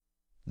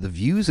The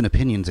views and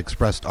opinions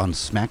expressed on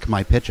Smack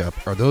My Pitch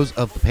Up are those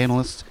of the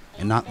panelists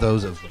and not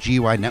those of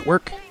GUI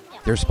Network,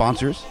 their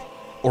sponsors,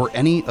 or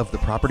any of the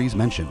properties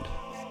mentioned.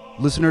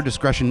 Listener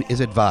discretion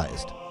is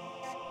advised.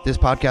 This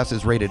podcast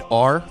is rated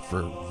R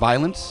for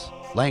violence,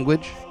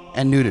 language,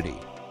 and nudity.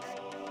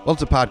 Well,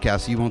 it's a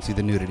podcast, so you won't see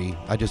the nudity.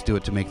 I just do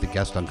it to make the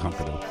guest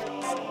uncomfortable.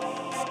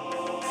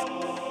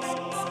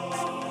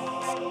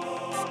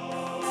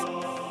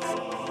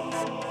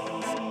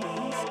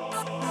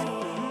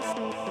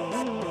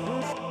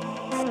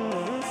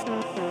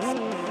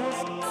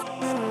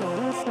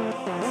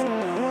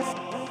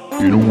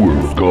 In a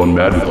world gone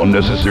mad with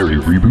unnecessary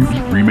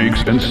reboots,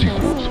 remakes, and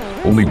sequels,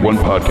 only one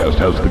podcast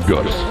has the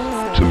guts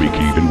to make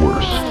it even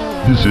worse.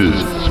 This is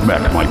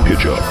Smack My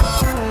Pitch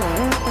Up.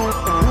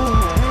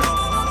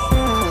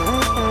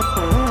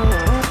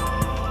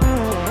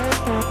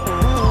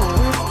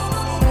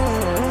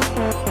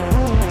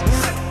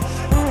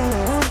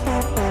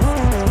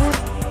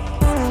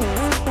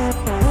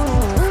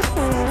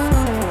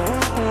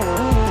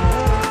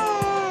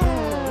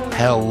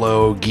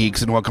 Hello,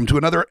 geeks, and welcome to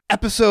another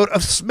episode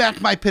of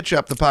Smack My Pitch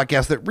Up, the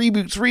podcast that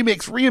reboots,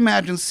 remakes,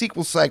 reimagines,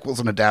 sequels, cycles,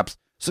 and adapts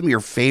some of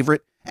your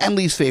favorite and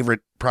least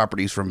favorite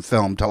properties from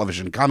film,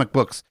 television, comic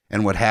books,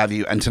 and what have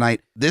you. And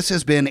tonight, this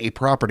has been a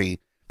property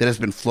that has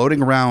been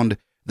floating around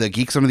the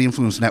Geeks Under the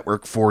Influence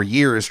network for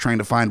years, trying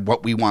to find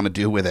what we want to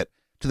do with it,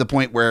 to the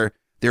point where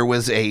there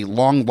was a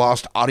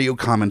long-lost audio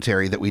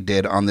commentary that we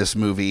did on this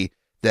movie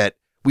that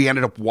we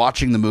ended up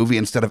watching the movie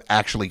instead of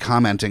actually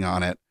commenting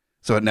on it,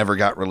 so it never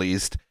got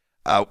released.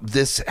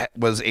 This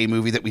was a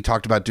movie that we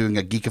talked about doing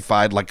a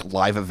geekified, like,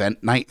 live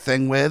event night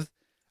thing with.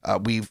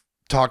 We've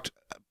talked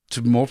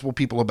to multiple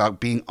people about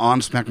being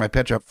on Smack My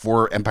Pitch Up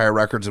for Empire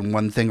Records, and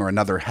one thing or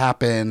another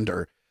happened,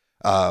 or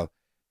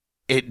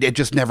it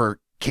just never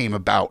came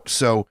about.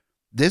 So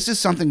this is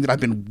something that I've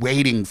been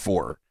waiting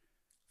for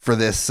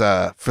this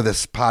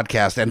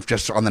podcast and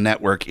just on the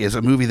network, is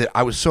a movie that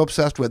I was so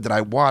obsessed with that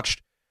I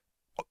watched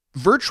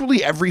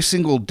virtually every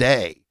single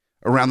day.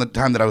 Around the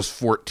time that I was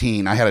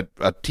 14, I had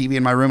a TV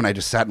in my room, and I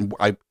just sat in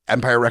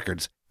Empire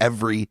Records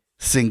every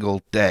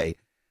single day.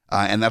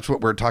 And that's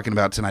what we're talking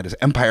about tonight, is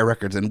Empire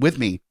Records. And with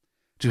me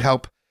to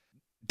help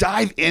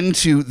dive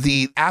into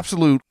the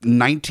absolute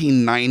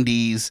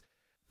 1990s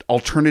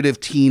alternative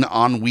teen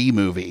ennui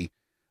movie,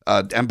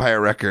 Empire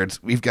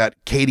Records, we've got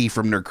Katie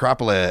from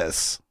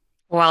Nerdcropolis.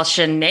 Well,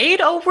 Sinead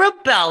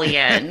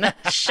O'Rebellion.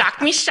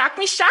 Shock me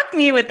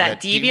with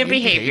that deviant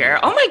behavior.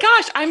 Oh my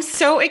gosh, I'm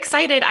so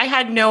excited. I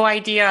had no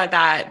idea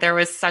that there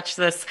was such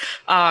this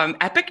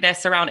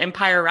epicness around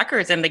Empire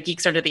Records and the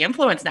Geeks Under the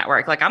Influence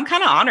network. Like, I'm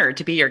kind of honored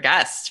to be your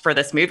guest for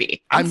this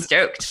movie. I'm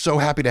stoked. So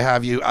happy to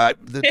have you.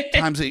 The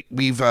times that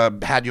we've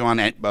had you on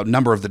a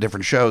number of the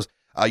different shows,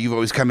 you've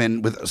always come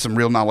in with some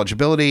real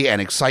knowledgeability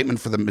and excitement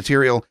for the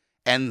material.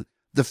 And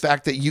the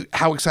fact that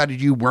how excited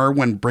you were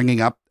when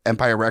bringing up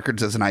Empire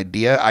Records as an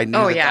idea, I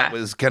knew that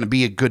was going to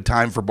be a good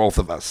time for both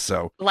of us.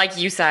 So, like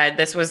you said,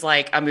 this was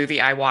like a movie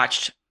I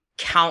watched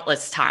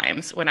countless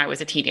times when I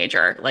was a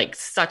teenager. Like,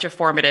 such a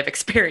formative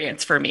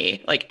experience for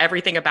me. Like,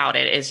 everything about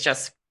it is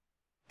just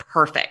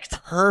perfect.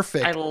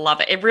 I love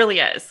it. It really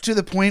is. To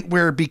the point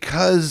where,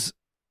 because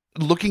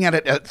looking at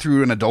it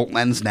through an adult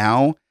lens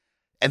now,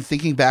 and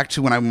thinking back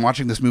to when I'm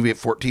watching this movie at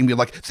 14, be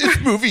like, this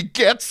movie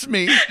gets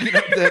me. You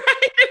know, it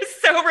was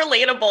so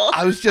relatable.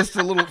 I was just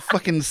a little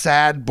fucking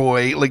sad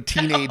boy, like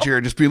teenager,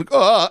 just being like,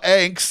 oh,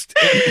 angst.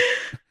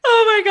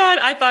 Oh my God.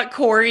 I thought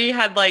Corey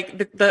had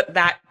like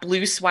that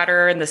blue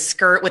sweater and the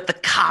skirt with the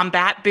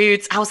combat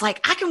boots. I was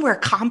like, I can wear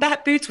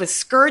combat boots with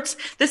skirts.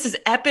 This is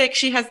epic.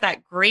 She has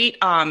that great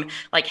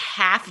like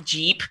half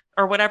Jeep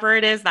or whatever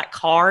it is, that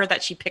car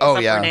that she picks up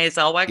Renee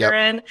Zellweger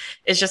in.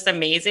 Is just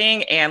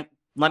amazing. And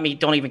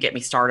don't even get me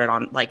started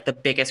on like the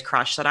biggest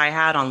crush that I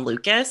had on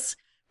Lucas,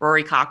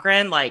 Rory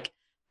Cochrane. Like,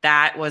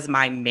 that was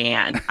my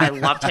man. I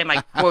loved him.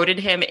 I quoted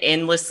him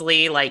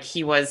endlessly. Like,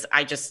 he's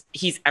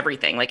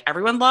everything. Like,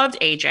 everyone loved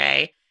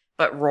AJ,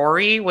 but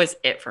Rory was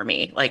it for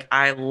me. Like,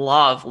 I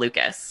love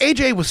Lucas.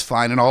 AJ was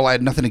fine and all. I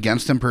had nothing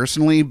against him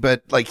personally,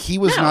 but like, he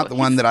was not the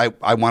one that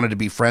I wanted to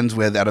be friends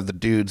with out of the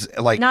dudes.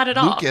 Like, not at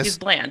all. He's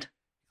bland.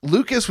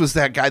 Lucas was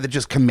that guy that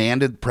just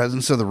commanded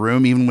presence of the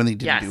room, even when he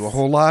didn't do a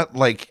whole lot.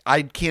 Like,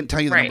 I can't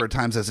tell you the number of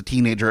times as a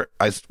teenager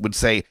I would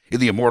say, in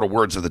the immortal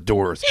words of the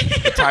Doors,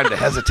 the time to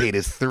hesitate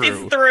is through.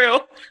 It's through.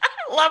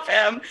 I love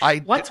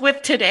him. What's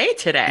with today?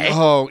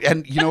 Oh,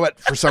 and you know what?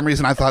 For some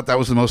reason, I thought that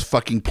was the most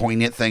fucking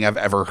poignant thing I've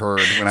ever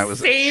heard when I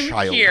was a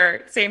child.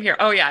 Same here.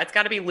 Oh, yeah. It's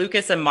got to be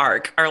Lucas and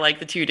Mark are like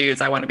the two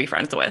dudes I want to be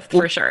friends with,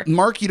 for sure.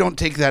 Mark, you don't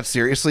take that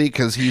seriously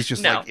because he's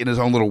just like in his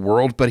own little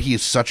world, but he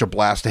is such a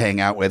blast to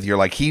hang out with. You're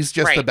like, he's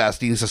just the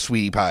best. He's a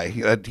sweetie pie.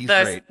 He's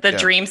great. The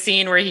dream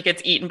scene where he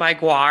gets eaten by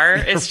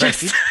Guar is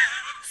just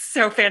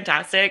so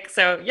fantastic.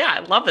 So, yeah, I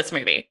love this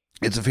movie.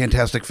 It's a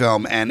fantastic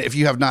film, and if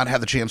you have not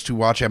had the chance to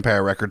watch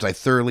Empire Records, I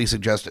thoroughly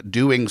suggest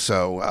doing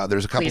so.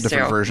 There's a couple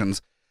different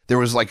versions. There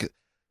was like,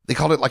 they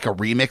called it like a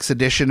remix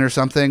edition or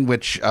something,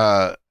 which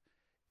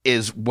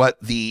is what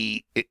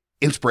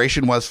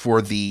inspiration was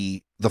for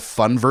the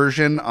fun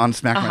version on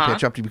Smack My Uh-huh.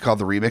 Pitch Up to be called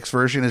the remix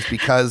version is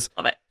because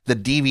Love it. the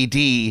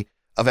DVD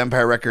of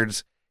Empire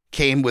Records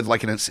came with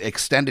like an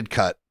extended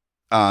cut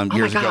my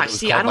years ago. gosh, It was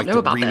see, called I don't like know the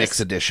about remix this.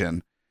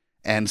 edition.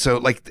 And so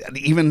like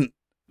even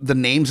the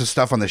names of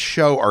stuff on the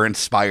show are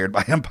inspired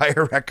by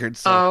Empire Records.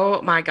 So,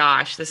 Oh my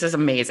gosh, this is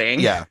amazing.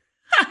 yeah.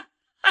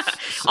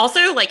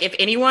 Also, like if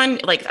anyone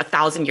like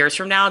 1,000 years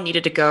from now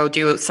needed to go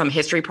do some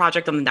history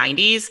project on the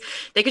 90s,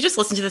 they could just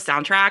listen to the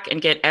soundtrack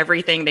and get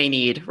everything they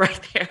need right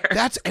there.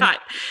 That's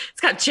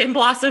It's got Gin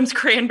Blossoms,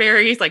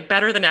 Cranberries, like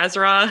Better Than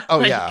Ezra. Oh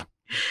like, yeah.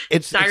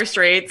 It's Dire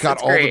Straits. got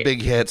it's all the great.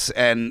 big hits.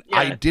 And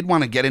I Yeah. did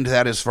want to get into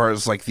that as far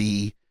as like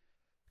the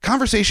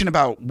conversation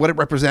about what it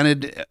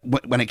represented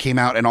when it came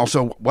out, and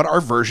also what our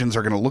versions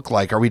are going to look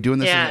like. Are we doing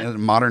this Yeah. in a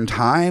modern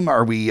time?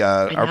 Are we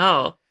I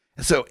know.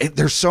 so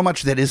there's so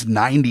much that is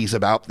 90s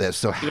about this.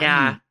 So how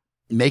Yeah. do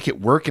you make it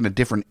work in a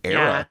different Yeah.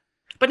 era?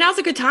 But now's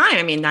a good time.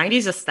 I mean,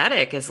 90s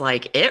aesthetic is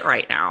like it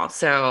right now.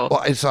 So Well,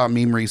 I saw a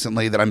meme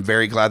recently that I'm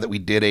very glad that we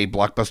did a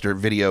Blockbuster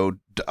Video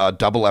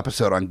double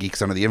episode on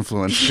Geeks Under the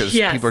Influence, because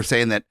Yes. people are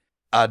saying that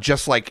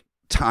just like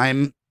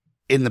time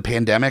in the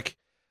pandemic,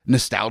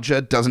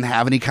 nostalgia doesn't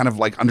have any kind of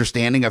like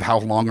understanding of how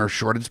long or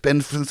short it's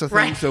been since a thing.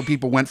 Right. So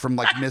people went from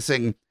like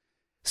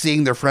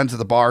seeing their friends at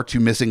the bar to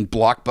missing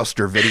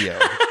Blockbuster Video.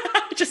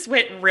 just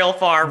went real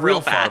far, Real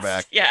real far fast.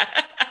 back. Yeah.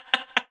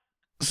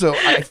 So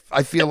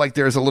I feel like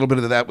there's a little bit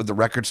of that with the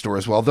record store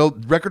as well, though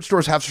record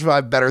stores have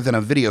survived better than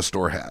a video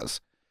store has.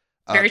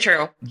 Very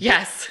true.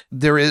 Yes.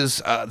 There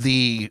is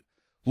the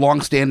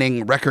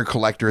longstanding record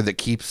collector that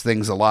keeps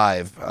things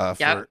alive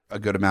Yep. for a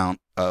good amount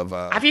of.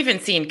 I've even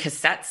seen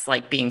cassettes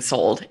like being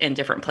sold in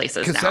different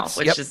places now, Cassettes,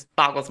 which yep. just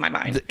boggles my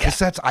mind. the Yeah.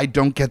 cassettes, I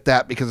don't get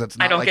that because it's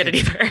not I don't like get it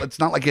it's- either. It's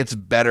not like it's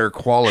better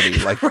quality.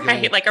 Like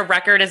Right. Like a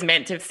record is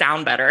meant to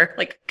sound better.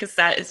 Like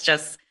cassette is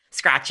just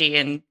scratchy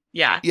and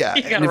yeah. yeah,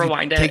 You and gotta if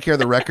rewind you it. take care of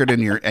the record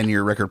and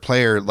your record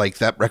player, like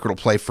that record will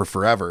play for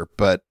forever.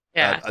 But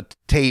Yeah. a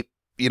tape,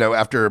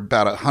 after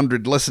about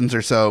 100 listens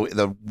or so,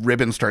 the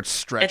ribbon starts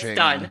stretching. It's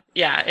done.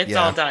 Yeah. It's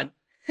Yeah. all done.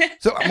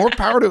 So more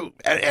power to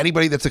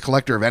anybody that's a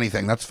collector of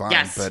anything. That's fine.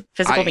 Yes. But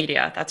Physical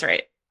media. That's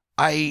right.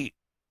 I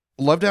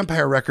loved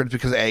Empire Records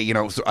because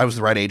so I was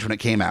the right age when it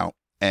came out,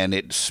 and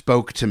it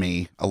spoke to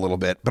me a little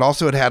bit. But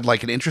also, it had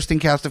like an interesting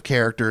cast of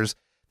characters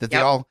that they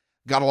Yep. all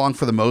got along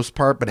for the most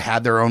part, but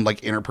had their own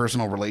like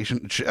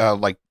interpersonal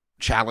like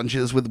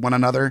challenges with one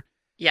another.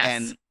 Yes.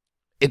 And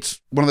it's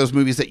one of those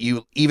movies that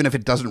you, even if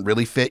it doesn't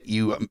really fit,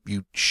 you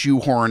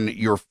shoehorn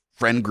your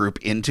friend group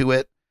into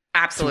it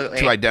Absolutely.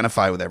 to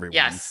identify with everyone.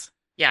 Yes.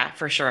 Yeah,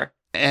 for sure.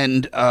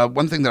 And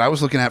one thing that I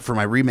was looking at for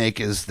my remake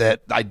is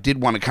that I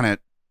did want to kind of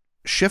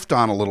shift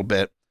on a little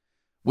bit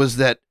was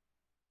that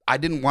I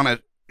didn't want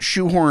to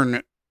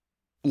shoehorn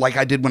like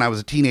I did when I was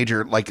a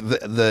teenager, like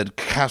the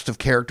cast of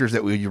characters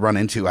that you run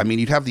into. I mean,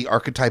 you'd have the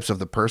archetypes of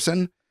the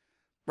person,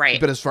 Right.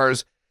 but as far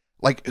as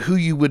like who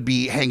you would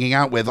be hanging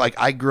out with, like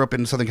I grew up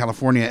in Southern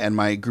California and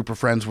my group of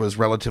friends was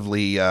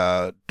relatively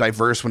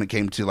diverse when it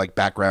came to like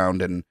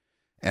background and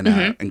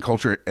and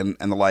culture and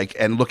the like.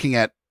 And looking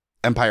at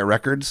Empire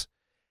Records,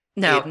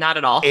 no, not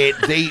at all.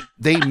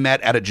 they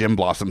met at a Gin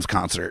Blossoms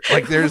concert.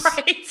 Like there's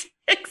right.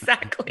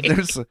 Exactly.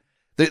 there's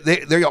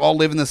they all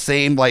live in the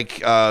same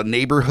like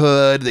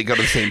neighborhood. They go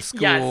to the same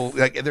school. Yes.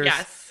 Like there's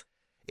Yes.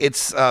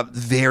 it's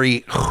very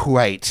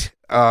white.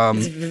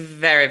 It's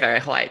very, very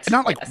white.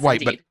 Not like Yes,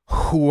 white, indeed.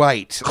 but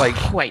white. Like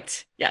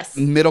white. Yes.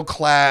 middle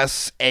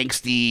class,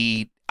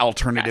 angsty,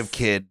 alternative Yes.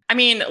 kid. I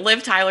mean,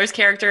 Liv Tyler's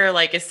character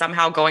like is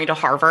somehow going to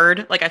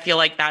Harvard. Like I feel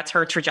like that's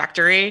her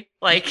trajectory.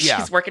 Like Yeah.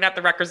 she's working at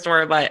the record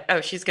store,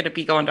 but she's going to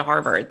be going to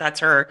Harvard. That's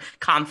her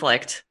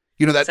conflict.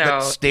 That So,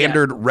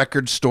 standard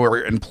record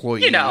store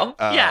employee.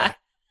 Yeah.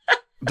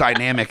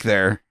 Dynamic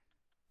there.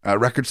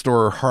 Record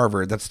store or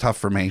Harvard. That's tough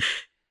for me.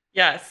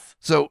 Yes.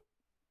 So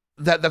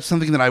that's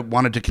something that I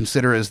wanted to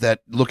consider, is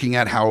that looking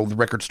at how the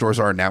record stores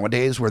are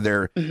nowadays, where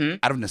they're hmm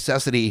out of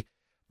necessity,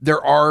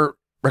 there are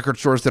record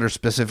stores that are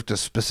specific to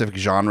specific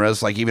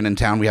genres. Like even in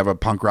town, we have a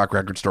punk rock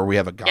record store, we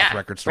have a goth Yeah.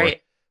 record store.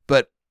 Right.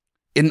 But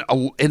in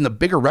the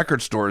bigger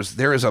record stores,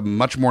 there is a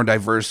much more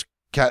diverse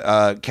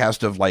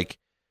cast of like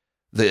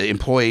the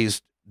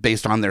employees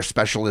based on their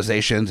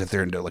specializations, if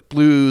they're into like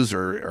blues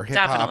or hip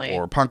hop Definitely.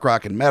 or punk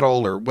rock and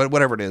metal or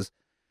whatever it is.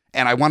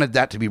 And I wanted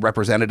that to be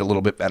represented a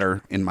little bit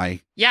better in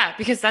my. Yeah,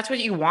 because that's what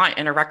you want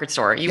in a record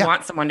store. You Yeah.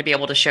 want someone to be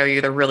able to show you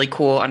the really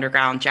cool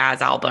underground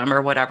jazz album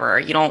or whatever.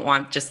 You don't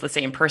want just the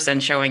same person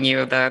showing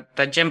you the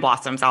Gin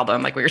Blossoms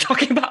album like we were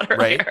talking about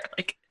earlier. Right.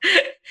 Like,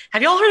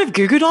 have y'all heard of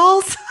Goo Goo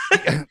Dolls?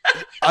 I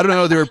don't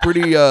know. They were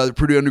pretty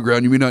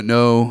underground. You may not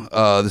know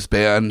this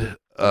band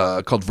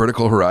called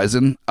Vertical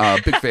Horizon.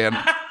 Big fan.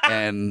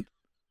 And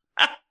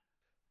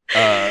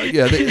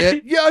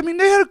I mean,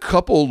 they had a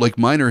couple like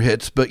minor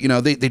hits, but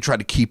they tried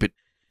to keep it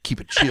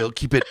chill,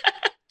 keep it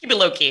Keep it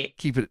low key.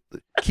 keep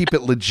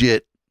it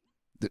legit.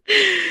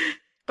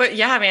 But But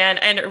yeah, man,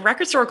 and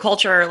record store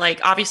culture, like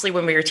obviously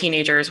when we were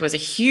teenagers, was a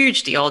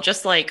huge deal.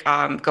 Just like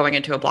going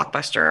into a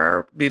Blockbuster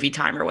or Movie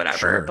Time or whatever.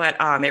 Sure. But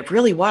it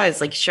really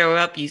was like show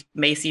up. You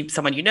may see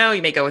someone you know.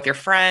 You may go with your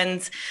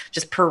friends,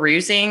 just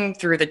perusing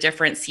through the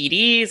different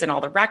CDs and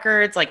all the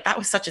records. Like that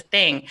was such a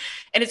thing,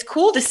 and it's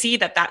cool to see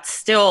that that's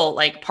still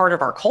like part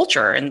of our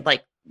culture. And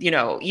like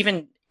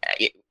even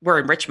we're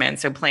in Richmond,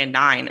 so Plan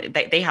 9,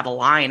 they have a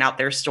line out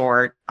their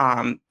store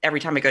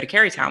every time I go to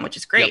Carytown, which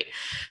is great.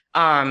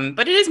 Yep.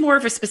 But it is more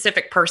of a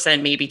specific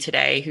person maybe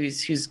today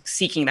who's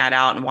seeking that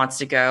out and wants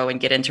to go and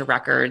get into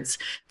records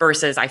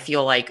versus I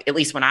feel like, at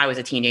least when I was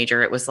a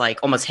teenager, it was like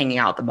almost hanging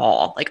out at the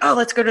mall. Like, oh,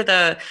 let's go to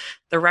the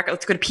record,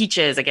 let's go to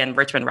Peaches again,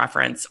 Richmond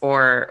reference,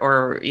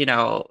 or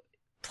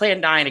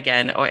Plan 9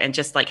 again, and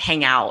just like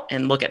hang out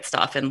and look at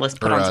stuff and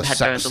put on some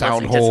headphones.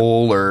 Sound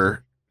Hole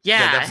or...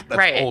 Yeah, that's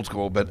right. Old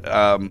school, but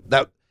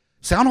that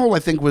Sound Hole I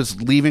think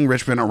was leaving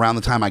Richmond around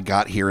the time I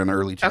got here in the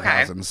early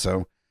 2000s. Okay.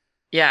 So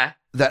yeah,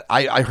 that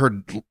I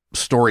heard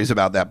stories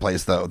about that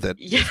place though. That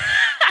yes,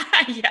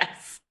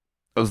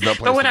 it was the place.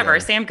 But whatever,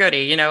 Sam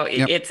Goody,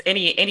 Yep. It's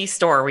any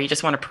store where you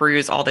just want to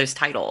peruse all those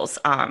titles.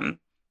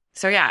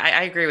 So yeah,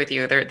 I agree with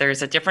you.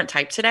 There's a different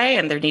type today,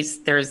 and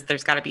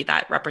there's got to be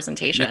that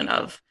representation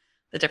of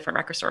the different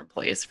record store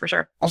employees for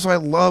sure. Also, I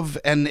love,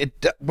 and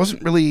it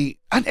wasn't really,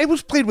 it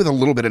was played with a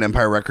little bit at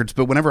Empire Records,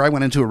 but whenever I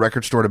went into a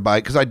record store to buy,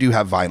 because I do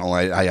have vinyl,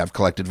 I have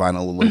collected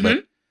vinyl a little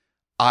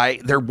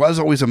bit. There was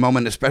always a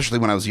moment, especially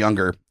when I was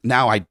younger.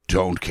 Now I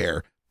don't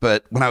care,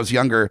 but when I was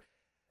younger,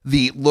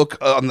 the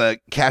look on the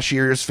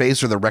cashier's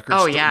face or the record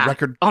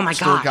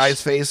store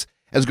guy's face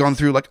has gone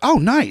through like, oh,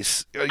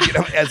 nice,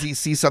 as he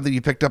sees something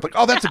you picked up, like,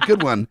 oh, that's a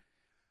good one.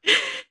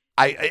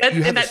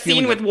 And that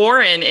scene with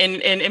Warren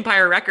in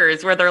Empire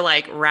Records where they're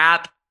like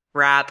rap,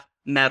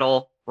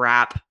 metal,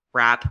 rap,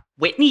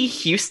 Whitney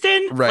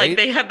Houston, right? Like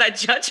they have that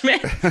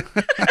judgment,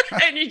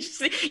 and you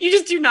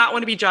just do not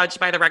want to be judged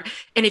by the record.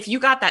 And if you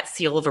got that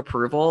seal of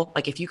approval,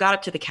 like if you got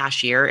up to the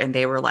cashier and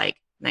they were like,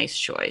 "Nice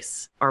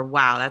choice," or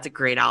 "Wow, that's a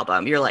great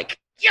album," you're like,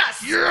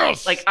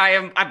 Yes. Like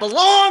I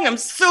belong. I'm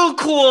so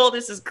cool.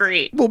 This is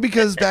great. Well,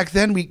 because back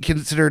then we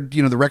considered,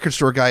 the record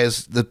store guy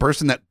as the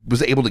person that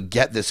was able to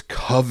get this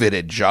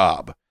coveted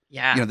job.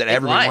 Yeah. That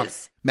everyone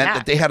meant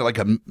that they had like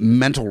a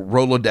mental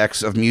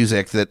Rolodex of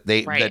music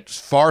that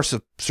far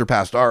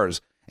surpassed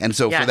ours. And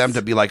so for them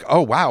to be like,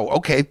 oh, wow,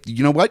 okay,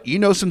 you know what? You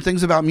know some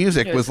things about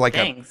music was like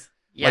things.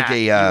 you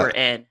were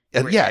in.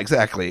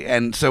 Exactly.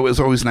 And so it was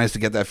always nice to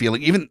get that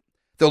feeling, even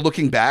though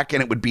looking back,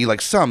 and it would be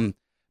like some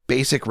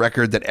basic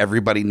record that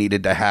everybody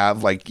needed to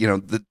have, like,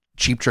 the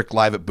Cheap Trick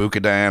Live at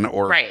Bukadan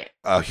or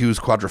Hughes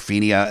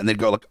Quadrophenia, and they'd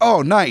go like,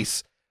 oh,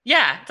 nice.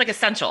 Yeah, it's like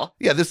essential.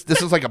 Yeah, this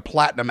is like a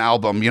platinum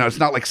album. It's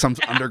not like some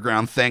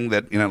underground thing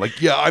that,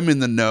 like, yeah, I'm in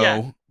the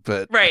know,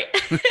 but... Right.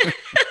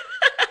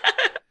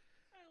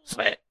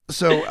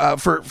 So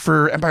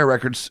for Empire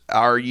Records,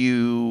 are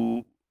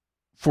you,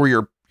 for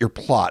your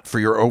plot, for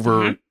your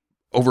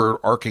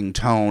overarching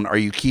tone, are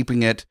you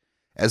keeping it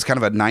as kind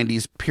of a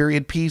 90s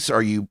period piece?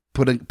 Are you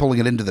pulling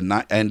it into the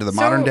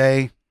modern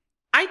day?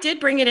 I did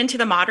bring it into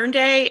the modern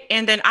day.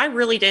 And then I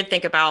really did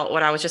think about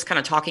what I was just kind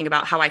of talking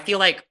about, how I feel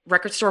like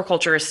record store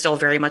culture is still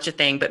very much a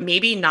thing, but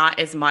maybe not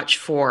as much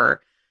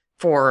for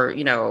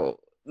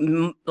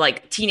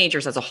like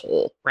teenagers as a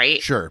whole.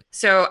 Right. Sure.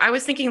 So I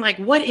was thinking like,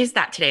 what is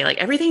that today? Like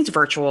everything's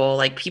virtual.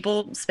 Like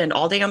people spend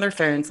all day on their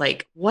phones.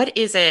 Like, what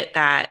is it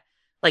that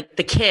like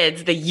the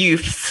kids, the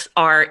youths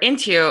are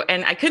into?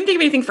 And I couldn't think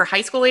of anything for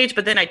high school age,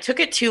 but then I took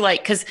it to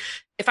like, because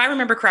if I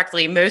remember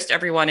correctly, most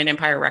everyone in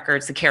Empire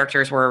Records, the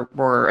characters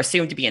were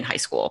assumed to be in high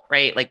school,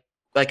 right?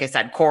 Like I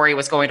said, Corey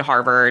was going to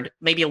Harvard,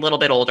 maybe a little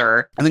bit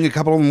older. I think a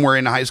couple of them were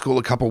in high school.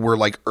 A couple were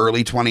like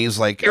early 20s,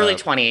 like early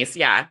 20s.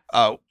 Yeah.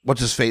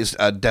 What's his face?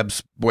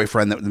 Deb's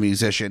boyfriend, the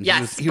musician.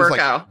 Yes. He was like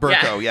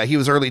Burko. Yeah. He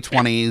was early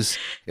 20s.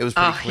 It was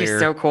pretty clear. He's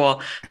so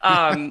cool.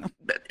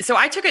 So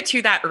I took it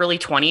to that early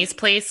 20s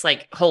place,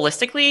 like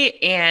holistically.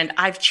 And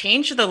I've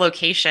changed the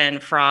location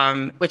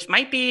from, which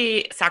might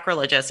be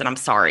sacrilegious, and I'm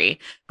sorry,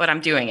 but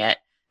I'm doing it.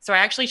 So I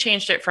actually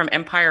changed it from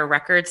Empire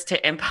Records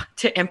to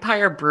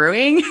Empire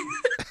Brewing.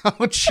 Oh,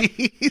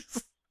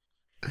 jeez.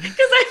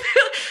 Because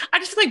I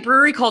just feel like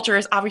brewery culture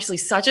is obviously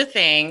such a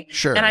thing.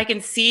 Sure. And I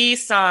can see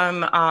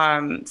some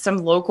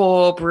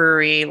local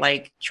brewery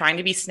like trying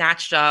to be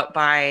snatched up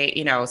by,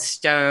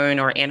 Stone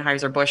or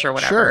Anheuser-Busch or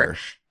whatever. Sure.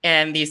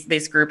 And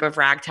this group of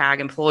ragtag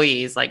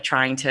employees like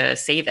trying to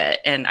save it.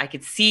 And I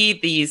could see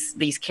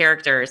these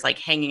characters like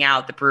hanging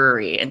out at the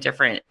brewery in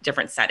different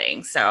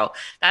settings. So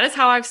that is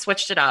how I've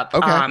switched it up.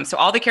 Okay. So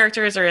all the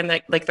characters are in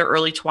their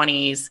early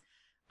 20s,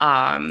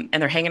 and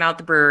they're hanging out at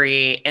the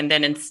brewery. And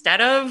then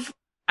instead of,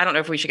 I don't know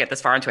if we should get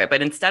this far into it,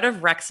 but instead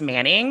of Rex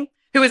Manning,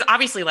 who is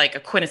obviously like a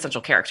quintessential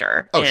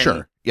character. Oh,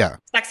 sure. Yeah.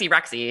 Sexy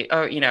Rexy.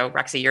 Oh,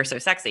 Rexy, you're so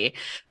sexy.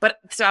 But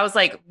so I was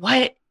like,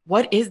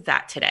 what is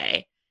that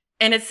today?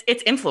 and it's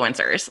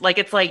influencers, like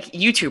it's like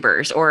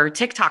YouTubers or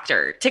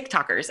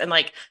TikTokers, and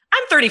like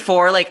I'm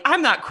 34, like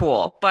I'm not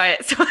cool,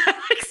 but so I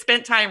like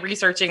spent time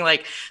researching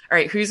like, all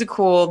right, who's a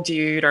cool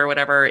dude or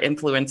whatever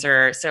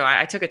influencer. So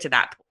I took it to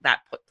that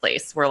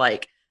place where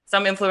like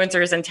some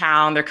influencers in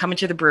town, they're coming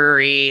to the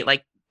brewery,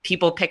 like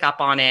people pick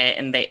up on it,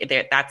 and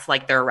they that's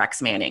like their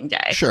Rex Manning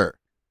day. Sure.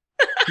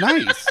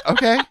 Nice.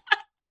 Okay.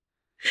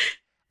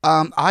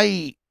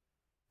 I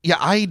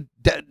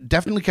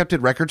definitely kept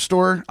it record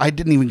store. I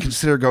didn't even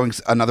consider going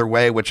another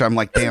way, which I'm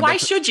like, damn. Why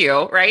should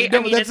you? Right? No,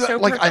 I mean, it's so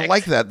like perfect. I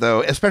like that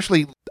though,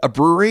 especially a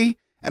brewery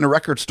and a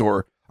record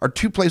store are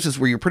two places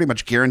where you're pretty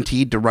much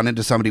guaranteed to run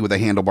into somebody with a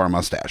handlebar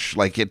mustache.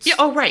 Like it's Yeah.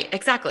 Oh, right.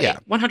 Exactly. Yeah.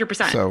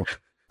 100%. So,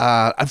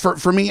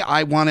 for me,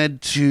 I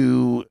wanted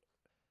to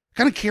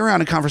kind of carry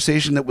on a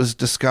conversation that was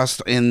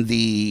discussed in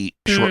the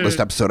shortlist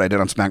episode I did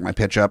on Smack My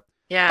Pitch Up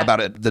Yeah. about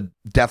the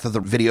death of the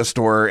video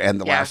store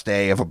and the Yeah. last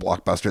day of a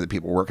Blockbuster that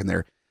people working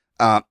there.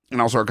 And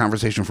also our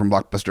conversation from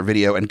Blockbuster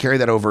Video, and carry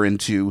that over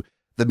into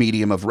the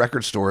medium of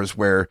record stores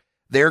where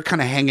they're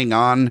kind of hanging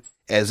on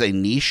as a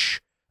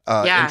niche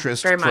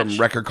interest very from much.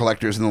 record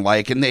collectors and the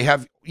like. And they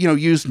have,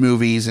 used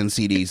movies and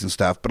CDs and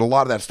stuff, but a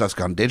lot of that stuff's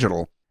gone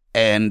digital.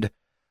 And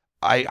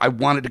I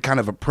wanted to kind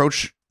of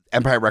approach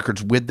Empire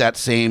Records with that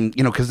same,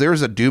 because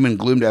there's a doom and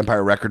gloom to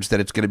Empire Records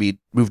that it's going to be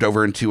moved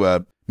over into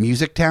a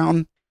Music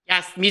Town.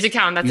 Yes. Music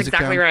Town. That's Music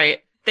exactly Town.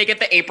 right. They get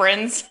the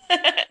aprons.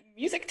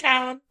 Music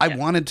Town. I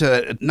wanted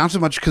to, not so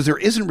much because there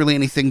isn't really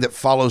anything that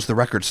follows the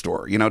record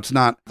store. It's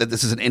not that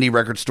this is an indie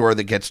record store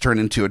that gets turned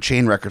into a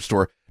chain record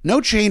store. No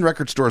chain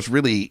record stores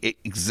really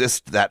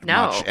exist that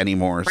much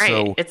anymore. Right.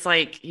 So It's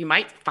like you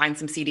might find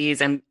some CDs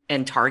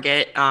in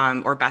Target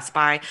or Best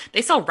Buy.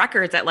 They sell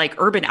records at like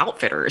Urban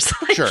Outfitters.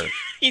 Like, Sure.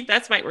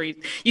 That's where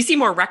you see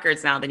more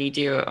records now than you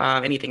do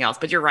anything else.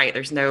 But you're right.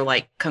 There's no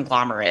like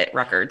conglomerate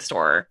record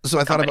store. So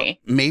I thought about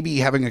maybe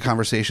having a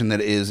conversation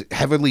that is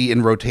heavily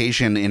in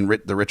rotation in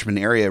the Richmond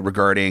area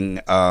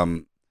regarding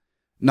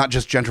not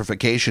just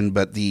gentrification,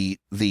 but the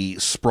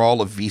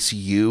sprawl of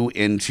VCU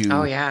into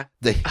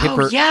the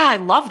hipper. I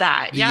love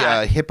that.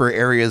 The hipper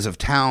areas of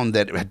town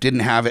that didn't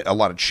have a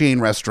lot of chain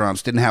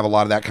restaurants, didn't have a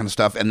lot of that kind of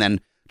stuff, and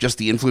then just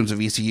the influence of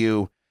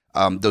VCU.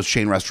 Those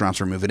chain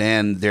restaurants are moving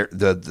in.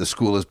 The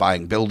school is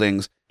buying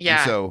buildings.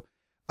 Yeah. And so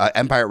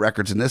Empire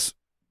Records in this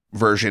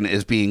version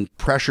is being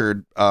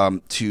pressured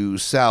to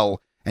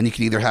sell, and you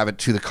can either have it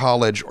to the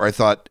college, or I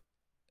thought,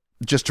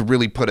 just to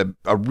really put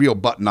a real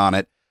button on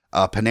it,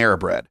 Panera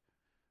Bread.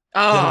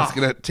 Oh, It's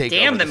gonna take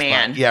damn over the spot.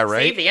 man. Yeah,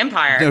 right. Save the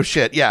empire. No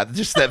shit. Yeah,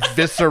 just that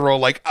visceral,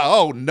 like,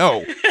 oh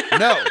no.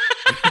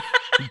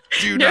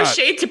 Do No not.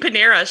 shade to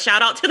Panera.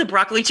 Shout out to the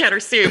broccoli cheddar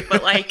soup.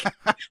 But like,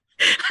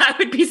 I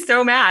would be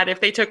so mad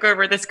if they took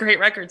over this great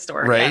record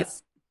store. Right.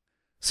 Yes.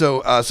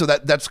 So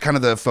that's kind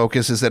of the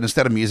focus, is that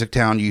instead of Music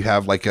Town, you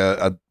have like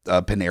a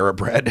Panera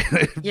Bread.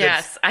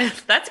 Yes,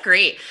 that's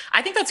great.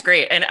 I think that's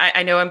great. And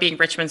I know I'm being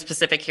Richmond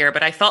specific here,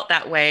 but I felt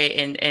that way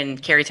in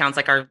Carytown's,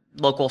 like our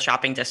local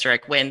shopping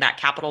district, when that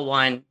Capital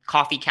One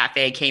coffee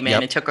cafe came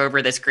in and took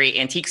over this great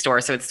antique store.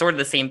 So it's sort of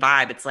the same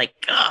vibe. It's like,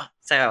 ugh.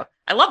 So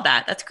I love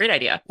that. That's a great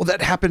idea. Well,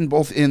 that happened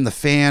both in the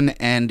Fan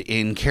and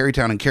in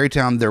Carytown. In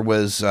Carytown, there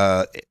was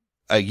a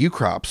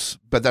U-Crops,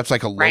 but that's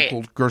like a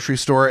local grocery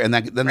store, and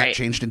that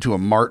changed into a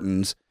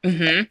Martin's,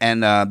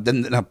 and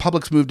then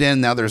Publix moved in.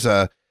 Now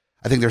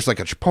I think there's like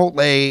a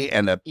Chipotle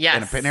and a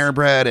Panera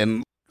Bread,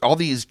 and all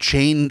these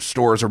chain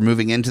stores are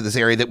moving into this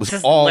area that was This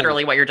is all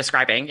literally what you're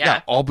describing.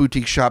 Yeah, all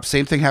boutique shops.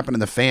 Same thing happened in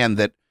the Fan,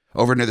 that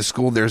over near the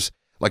school there's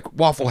like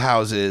Waffle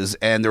Houses,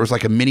 and there was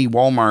like a mini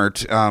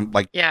Walmart,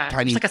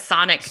 tiny. It's like a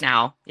Sonic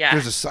now.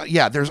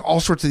 Yeah, there's all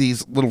sorts of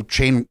these little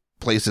chain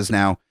places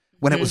now,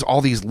 when it was all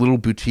these little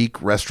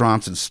boutique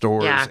restaurants and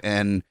stores,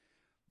 and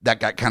that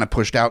got kind of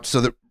pushed out. So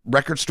the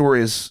record store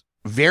is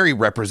very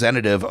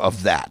representative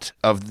of that,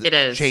 of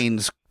the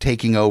chains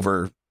taking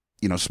over,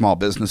 small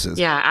businesses.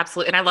 Yeah,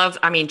 absolutely. And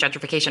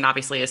gentrification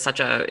obviously is such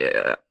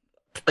a,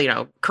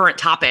 current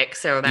topic.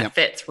 So that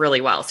fits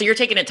really well. So you're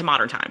taking it to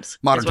modern times.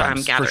 Modern is what times,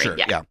 I'm gathering. for sure.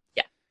 Yeah.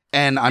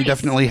 And I'm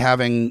definitely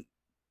having,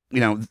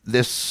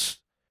 this,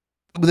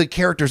 the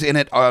characters in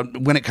it,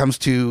 when it comes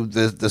to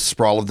the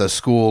sprawl of the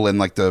school and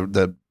like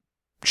the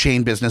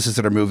chain businesses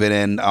that are moving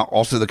in,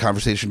 also the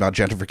conversation about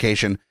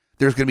gentrification.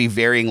 There's going to be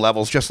varying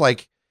levels, just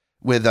like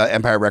with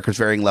Empire Records,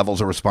 varying levels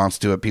of response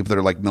to it. People that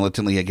are like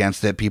militantly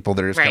against it, people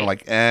that are just kind of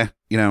like, Yes.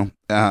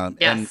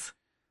 And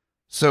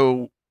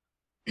so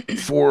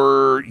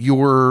for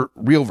your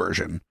real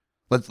version,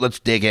 let's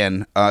dig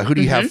in. Who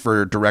do you have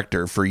for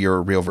director for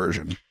your real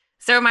version?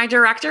 So my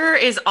director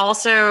is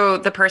also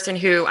the person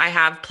who I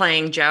have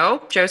playing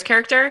Joe's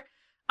character.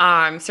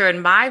 So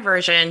in my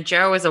version,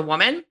 Joe is a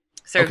woman.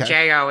 So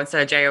J-O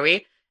instead of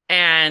J-O-E.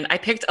 And I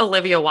picked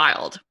Olivia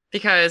Wilde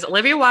because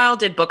Olivia Wilde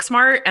did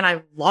Booksmart, and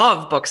I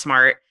love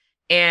Booksmart.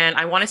 And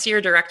I want to see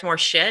her direct more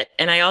shit.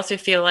 And I also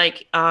feel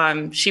like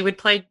she would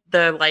play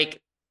the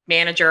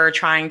manager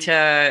trying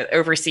to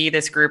oversee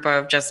this group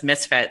of just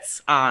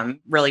misfits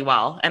really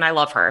well. And I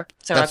love her.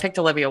 So I picked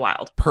Olivia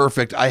Wilde.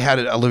 Perfect. I had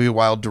Olivia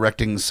Wilde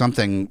directing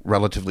something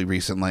relatively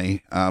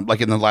recently,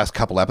 like in the last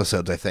couple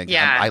episodes, I think.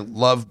 Yeah. I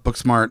love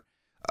Booksmart.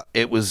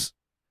 It was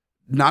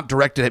not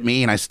directed at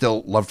me, and I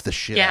still loved the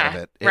shit out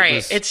of it.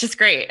 It's just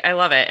great. I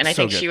love it. And I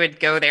think good. she would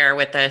go there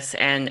with this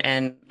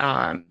and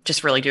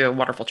just really do a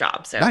wonderful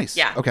job. So nice.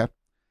 Yeah. Okay.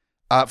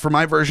 For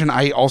my version,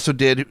 I also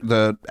did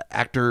the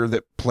actor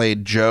that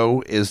played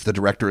Joe is the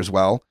director as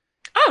well.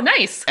 Oh,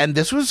 nice. And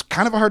this was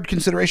kind of a hard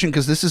consideration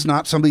because this is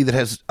not somebody that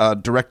has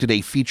directed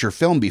a feature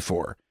film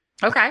before.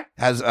 Okay.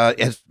 Has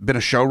been a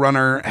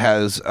showrunner,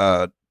 has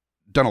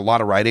done a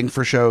lot of writing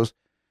for shows,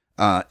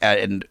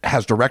 and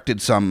has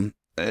directed some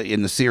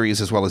in the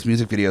series as well as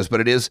music videos. But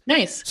it is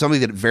nice. Somebody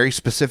that very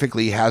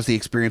specifically has the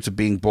experience of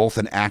being both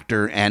an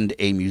actor and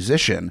a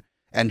musician.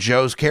 And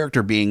Joe's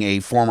character being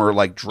a former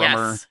like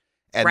drummer. Yes.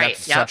 And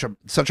that's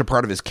such a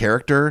part of his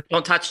character.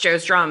 Don't touch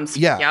Joe's drums.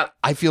 Yeah. Yep.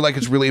 I feel like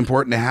it's really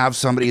important to have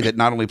somebody that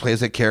not only plays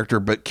that character,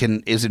 but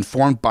is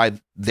informed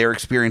by their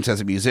experience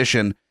as a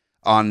musician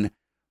on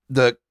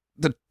the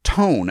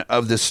tone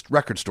of this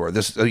record store.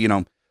 This,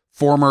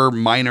 former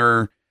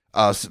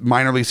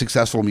minorly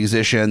successful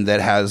musician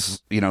that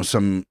has,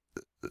 some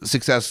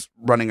success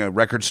running a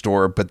record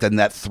store, but then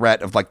that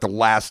threat of like the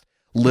last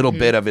little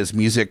bit of his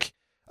music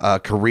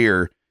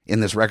career in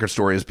this record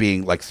store is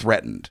being like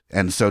threatened.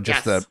 And so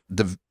just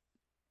the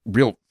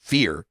real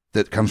fear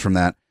that comes from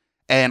that.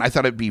 And I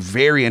thought it'd be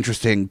very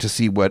interesting to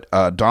see what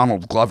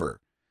Donald Glover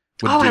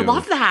would do. I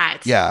love that.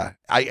 Yeah.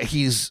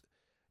 He's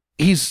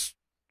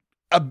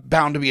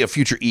bound to be a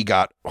future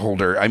EGOT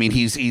holder. I mean,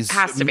 he's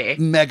has to be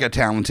mega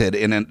talented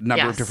in a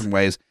number of different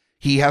ways.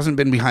 He hasn't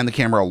been behind the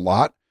camera a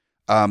lot.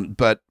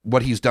 But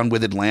what he's done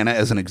with Atlanta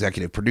as an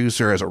executive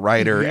producer, as a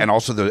writer, and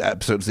also the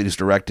episodes that he's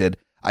directed,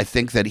 I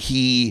think that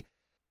he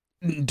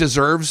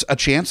deserves a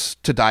chance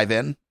to dive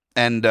in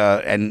and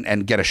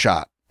get a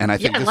shot. And I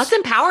think let's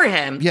empower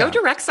him. Yeah. Go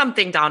direct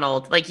something,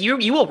 Donald. Like you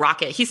will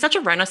rock it. He's such a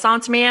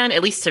Renaissance man,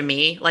 at least to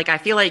me. Like I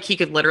feel like he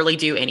could literally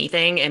do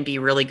anything and be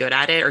really good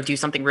at it, or do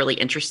something really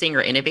interesting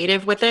or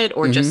innovative with it,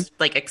 or just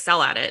like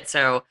excel at it.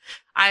 So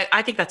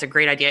I think that's a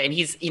great idea. And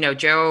he's,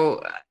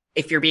 Joe,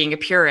 if you're being a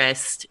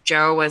purist,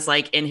 Joe was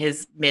like in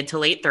his mid to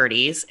late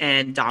 30s,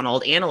 and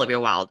Donald and Olivia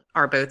Wilde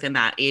are both in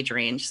that age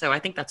range. So I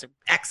think that's an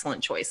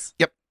excellent choice.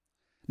 Yep.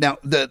 Now,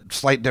 the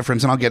slight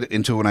difference, and I'll get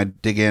into it when I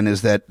dig in,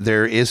 is that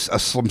there is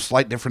some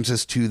slight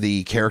differences to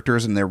the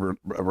characters and their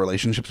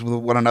relationships with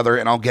one another,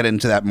 and I'll get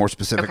into that more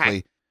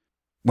specifically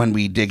when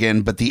we dig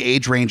in. But the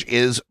age range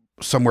is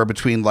somewhere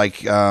between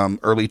like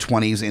early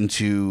 20s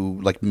into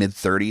like mid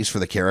 30s for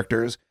the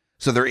characters.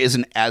 So there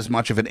isn't as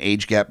much of an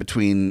age gap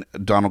between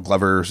Donald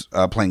Glover's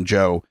playing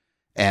Joe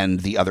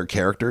and the other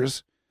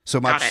characters. So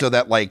much so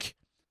that like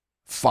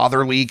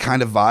fatherly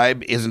kind of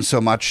vibe isn't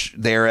so much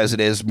there as it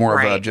is more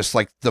of a just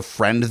like the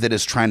friend that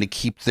is trying to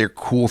keep their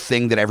cool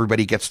thing that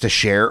everybody gets to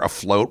share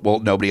afloat while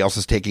nobody else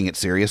is taking it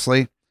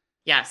seriously.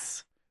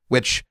 Yes.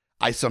 Which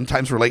I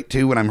sometimes relate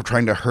to when I'm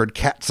trying to herd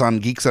cats on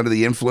Geeks Under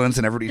the Influence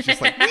and everybody's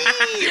just like,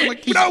 I'm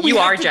like, no, you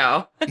are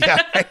Joe.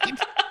 Yeah, right?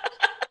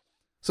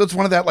 So it's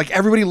one of that, like,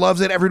 everybody loves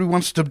it. Everybody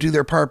wants to do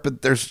their part,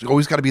 but there's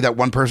always got to be that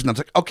one person that's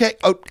like, okay,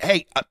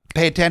 hey,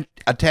 pay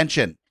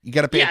attention. You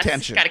got to pay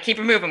attention. Got to keep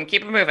it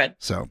moving.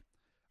 So, all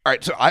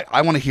right. So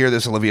I want to hear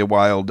this Olivia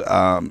Wilde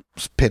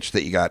pitch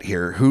that you got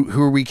here.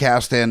 Who are we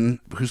casting?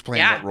 Who's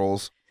playing what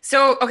roles?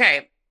 So,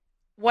 okay.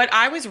 What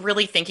I was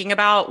really thinking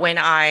about when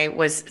I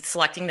was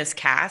selecting this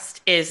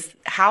cast is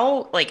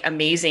how like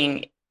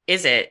amazing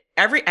is it?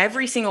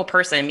 Every single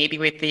person, maybe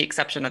with the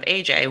exception of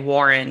AJ,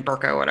 Warren,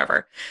 Burko,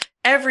 whatever,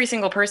 every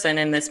single person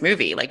in this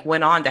movie like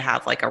went on to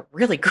have like a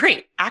really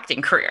great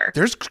acting career.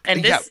 There's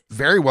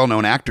very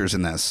well-known actors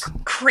in this.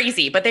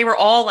 Crazy, but they were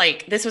all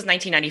like, this was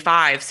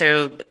 1995,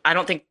 so I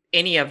don't think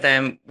any of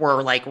them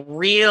were like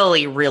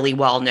really, really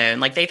well known.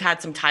 Like they've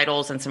had some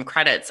titles and some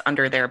credits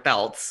under their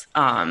belts,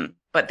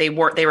 but they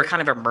were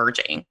kind of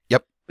emerging.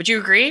 Yep. Would you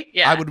agree?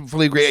 Yeah, I would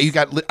fully agree. You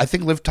got, I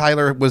think Liv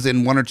Tyler was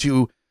in one or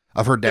two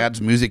of her dad's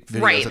music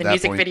videos. Right, the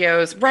music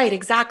videos. Right,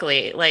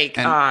 exactly. Like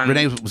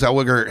Renee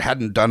Zellweger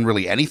hadn't done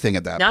really anything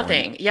at that point.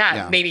 Nothing.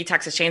 Yeah, maybe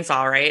Texas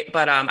Chainsaw, right?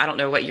 But I don't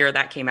know what year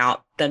that came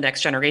out, The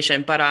Next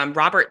Generation. But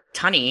Robert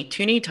Tunney,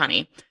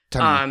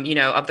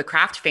 of The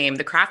Craft fame,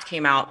 The Craft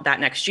came out that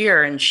next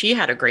year, and she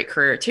had a great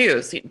career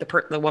too. So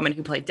the woman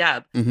who played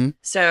Deb. Mm-hmm.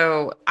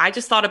 So I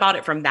just thought about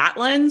it from that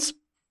lens.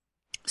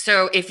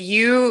 So if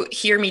you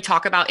hear me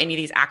talk about any of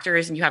these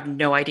actors and you have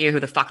no idea who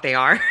the fuck they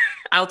are,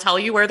 I'll tell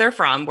you where they're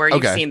from, where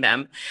you've seen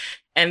them.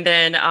 And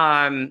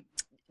then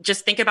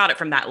just think about it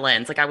from that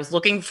lens. Like I was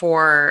looking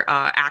for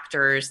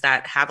actors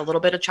that have a little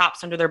bit of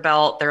chops under their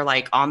belt. They're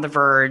like on the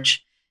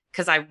verge,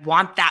 because I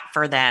want that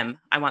for them.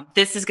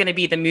 This is going to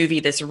be the movie,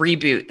 this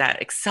reboot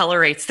that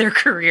accelerates their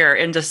career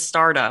into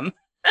stardom.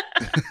 So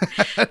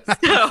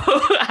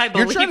I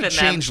believe You're trying to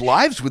change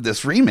lives with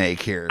this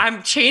remake here.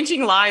 I'm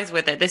changing lives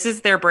with it. This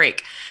is their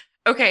break.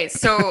 Okay,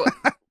 so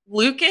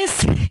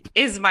Lucas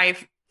is my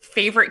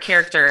favorite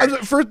character.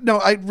 First,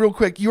 no, real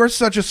quick. You are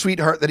such a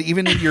sweetheart that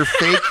even in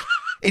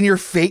your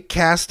fake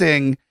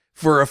casting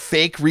for a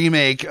fake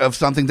remake of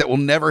something that will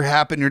never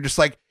happen, you're just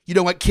like, you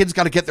know what? Kids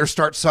got to get their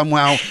start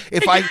somehow.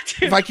 If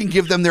I can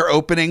give them their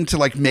opening to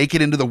like make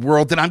it into the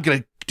world, then I'm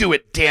gonna do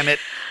it. Damn it!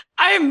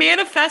 I am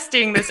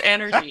manifesting this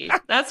energy.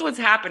 That's what's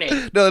happening.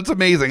 No, that's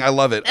amazing. I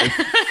love it. I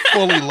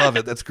fully love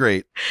it. That's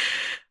great.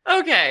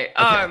 Okay.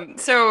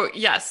 So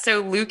yes.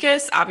 So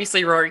Lucas,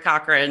 obviously Rory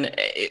Cochrane.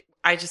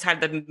 I just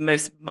had the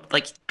most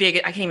like big.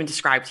 I can't even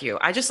describe to you.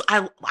 I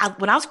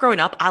when I was growing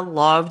up, I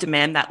loved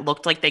men that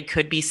looked like they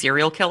could be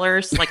serial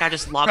killers. Like I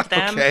just loved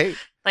them. Okay.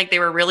 Like they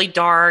were really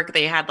dark.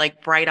 They had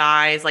like bright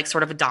eyes, like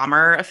sort of a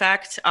Dahmer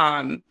effect.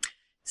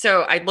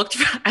 So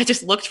I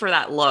just looked for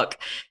that look.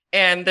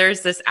 And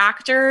there's this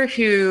actor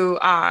who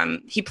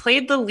he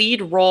played the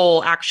lead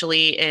role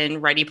actually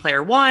in Ready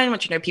Player One,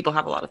 which people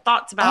have a lot of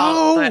thoughts about.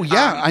 Oh,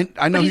 yeah,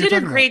 I know. But he did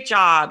a great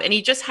job, and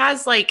he just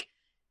has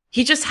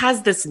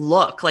this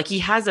look. Like he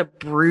has a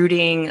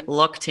brooding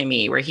look to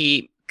me, where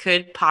he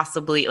could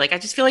possibly I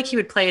just feel like he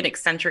would play an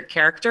eccentric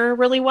character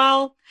really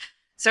well.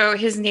 So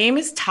his name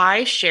is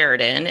Ty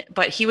Sheridan,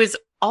 but he was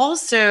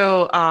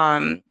also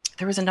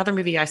there was another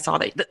movie I saw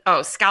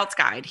Scout's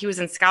Guide. He was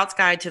in Scout's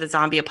Guide to the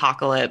Zombie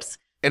Apocalypse.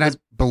 And I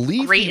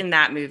believe great in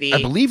that movie.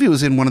 I believe he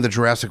was in one of the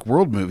Jurassic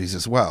World movies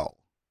as well.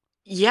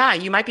 Yeah,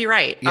 you might be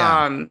right.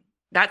 Yeah.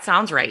 That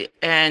sounds right.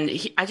 And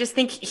I just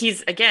think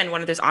he's again one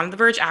of those on the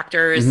verge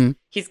actors. Mm-hmm.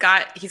 He's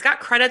got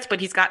credits,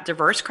 but he's got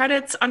diverse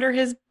credits under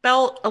his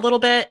belt a little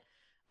bit.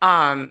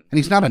 And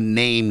he's not a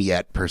name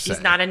yet per se.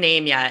 He's not a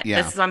name yet.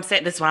 Yeah. This is what I'm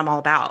saying. This is what I'm all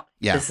about.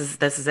 Yeah. This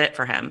is it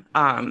for him.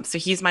 So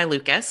he's my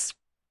Lucas.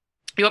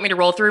 You want me to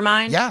roll through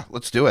mine? Yeah,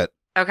 let's do it.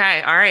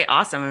 Okay. All right.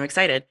 Awesome. I'm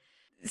excited.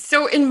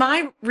 So in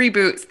my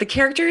reboots, the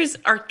characters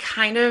are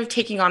kind of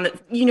taking on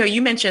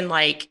you mentioned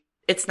like,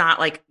 it's not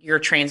like you're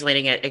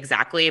translating it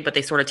exactly, but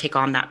they sort of take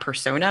on that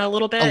persona a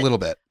little bit. A little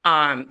bit.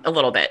 A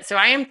little bit. So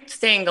I am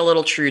staying a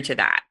little true to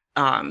that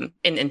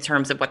in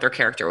terms of what their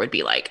character would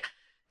be like.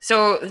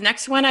 So the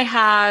next one I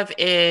have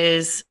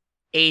is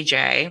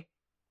AJ.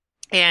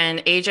 And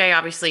AJ,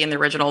 obviously, in the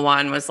original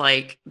one was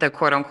like the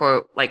quote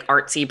unquote, like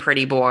artsy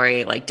pretty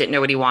boy, like didn't know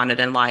what he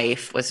wanted in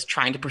life, was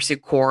trying to pursue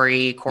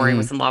Corey. Corey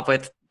was in love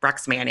with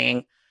Rex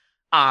Manning.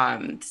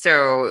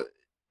 So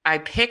I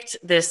picked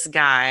this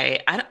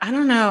guy. I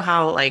don't know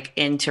how like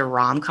into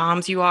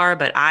rom-coms you are,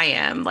 but I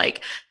am.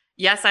 Like,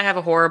 yes, I have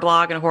a horror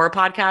blog and a horror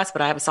podcast,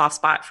 but I have a soft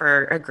spot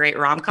for a great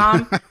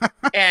rom-com.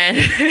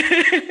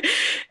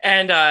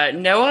 and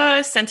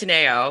Noah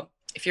Centineo,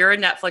 if you're a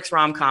Netflix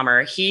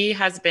rom-commer, he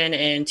has been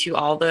into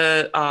all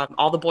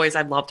the boys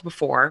I've loved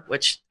before,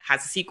 which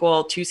has a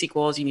sequel, 2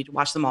 sequels. You need to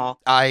watch them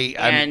all.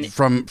 I'm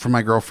from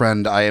my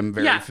girlfriend. I am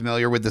very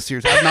familiar with the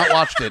series. I've not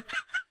watched it,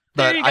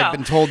 but I've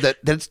been told that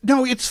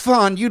it's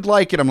fun. You'd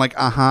like it. I'm like,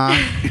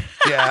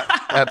 yeah.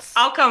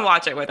 I'll come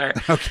watch it with her.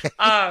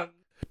 Okay.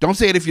 Don't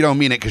say it if you don't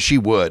mean it, because she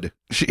would.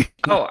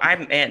 Oh,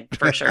 I'm in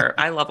for sure.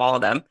 I love all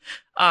of them.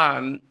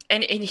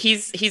 And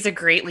he's a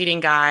great leading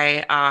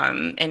guy.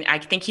 And I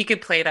think he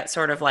could play that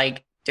sort of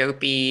like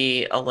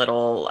dopey a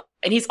little.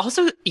 And he's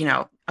also,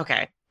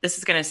 okay, this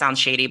is going to sound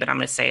shady, but I'm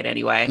going to say it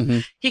anyway. Mm-hmm.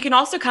 He can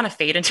also kind of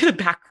fade into the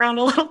background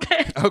a little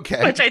bit.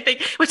 Okay. Which I think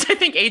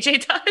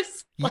AJ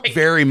does. Like,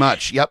 very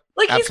much. Yep.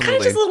 Like absolutely. He's kind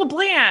of just a little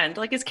bland.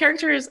 Like his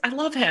character is, I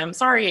love him.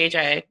 Sorry,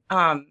 AJ.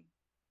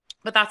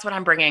 But that's what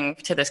I'm bringing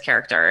to this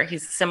character.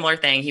 He's a similar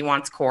thing. He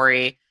wants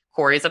Corey.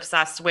 Corey's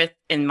obsessed with,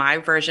 in my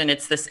version,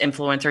 it's this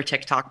influencer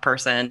TikTok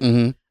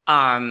person.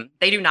 Mm-hmm.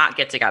 They do not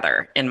get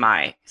together in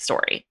my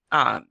story.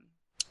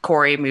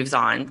 Corey moves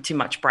on to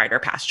much brighter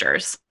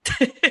pastures.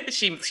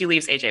 She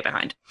leaves AJ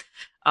behind.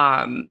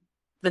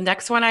 The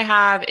next one I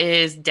have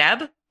is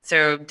Deb.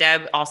 So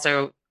Deb,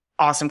 also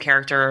awesome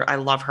character. I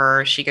love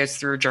her. She goes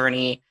through a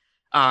journey.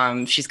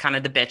 She's kind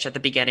of the bitch at the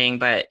beginning,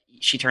 but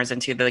she turns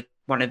into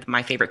one of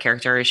my favorite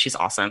characters. She's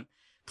awesome.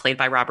 Played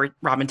by Robin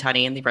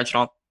Tunney in the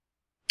original.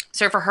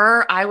 So for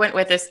her, I went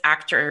with this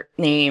actor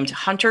named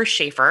Hunter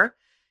Schafer.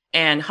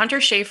 And Hunter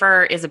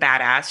Schafer is a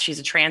badass. She's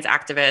a trans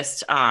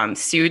activist,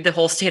 sued the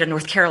whole state of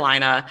North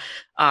Carolina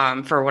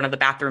for one of the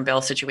bathroom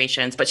bill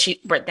situations.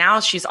 But now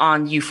she's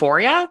on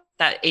Euphoria,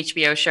 that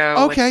HBO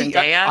show with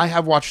Zendaya. I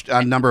have watched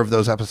a number of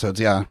those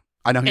episodes, yeah.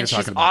 I know who you're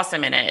talking about. And she's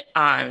awesome in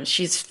it.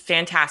 She's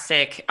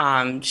fantastic.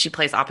 She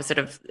plays opposite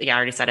of, I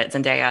already said it,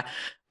 Zendaya.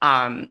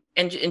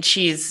 And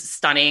she's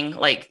stunning,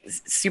 like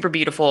super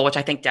beautiful, which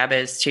I think Deb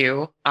is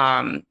too.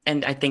 And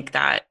I think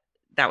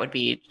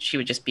she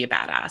would just be a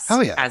badass.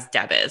 Oh, yeah. As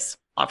Deb is.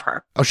 Love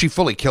her. Oh, she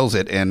fully kills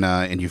it in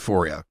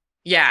Euphoria.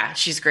 Yeah,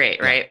 she's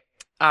great, right?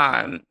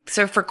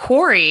 So for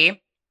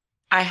Corey,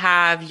 I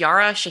have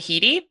Yara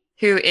Shahidi,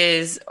 who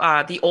is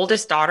the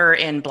oldest daughter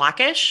in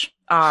Blackish.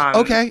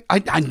 Okay,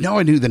 I know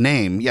I knew the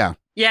name. Yeah.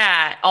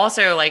 Yeah.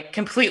 Also, like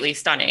completely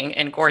stunning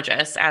and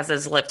gorgeous, as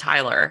is Liv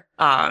Tyler.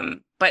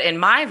 But in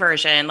my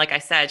version, like I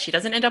said, she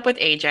doesn't end up with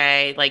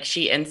AJ. Like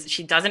she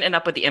doesn't end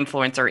up with the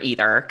influencer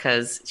either,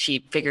 because she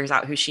figures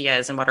out who she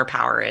is and what her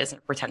power is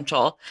and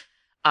potential.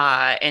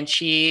 And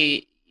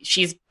she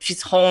she's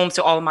home.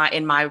 So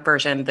in my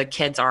version, the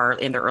kids are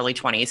in their early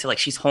 20s. So like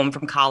she's home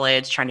from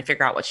college, trying to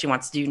figure out what she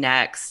wants to do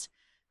next.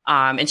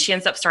 And she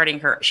ends up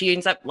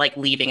like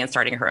leaving and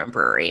starting her own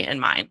brewery in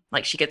mine.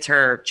 Like she gets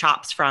her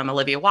chops from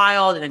Olivia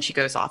Wilde, and then she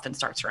goes off and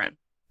starts her own.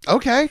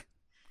 Okay.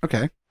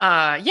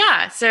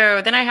 Yeah.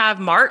 So then I have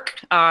Mark.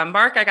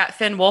 Mark, I got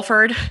Finn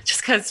Wolfhard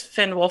just because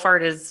Finn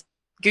Wolfhard is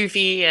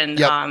goofy and,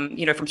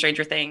 from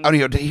Stranger Things. Oh,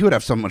 he would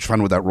have so much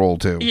fun with that role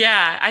too.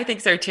 Yeah, I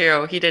think so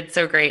too. He did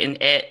so great in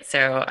it.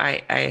 So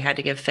I had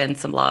to give Finn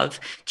some love.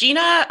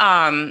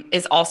 Gina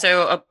is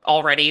also a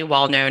already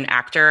well-known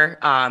actor.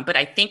 But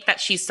I think that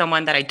she's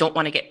someone that I don't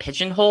want to get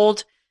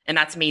pigeonholed. And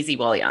that's Maisie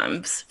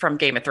Williams from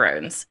Game of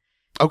Thrones.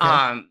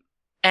 Okay.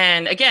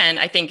 And again,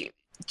 I think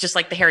just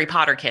like the Harry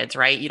Potter kids,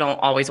 right? You don't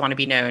always want to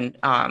be known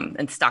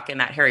and stuck in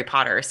that Harry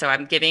Potter. So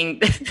I'm giving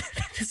this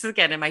is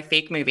again in my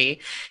fake movie,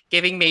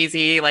 giving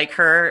Maisie like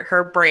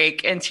her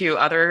break into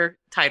other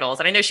titles.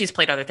 And I know she's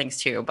played other things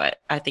too, but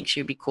I think she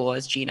would be cool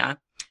as Gina.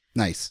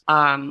 Nice.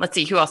 Let's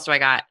see, who else do I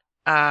got?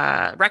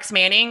 Rex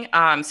Manning.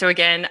 So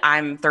again,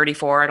 I'm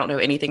 34. I don't know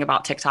anything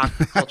about TikTok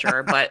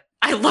culture, but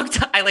I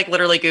like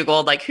literally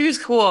Googled like who's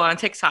cool on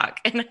TikTok.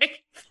 And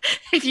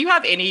if you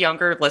have any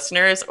younger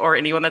listeners or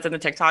anyone that's in the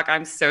TikTok,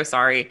 I'm so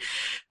sorry.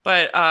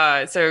 But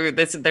so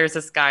there's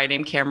this guy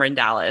named Cameron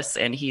Dallas,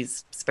 and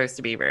he's supposed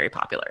to be very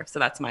popular. So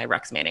that's my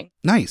Rex Manning.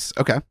 Nice.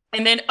 Okay.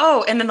 And then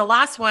the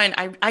last one,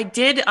 I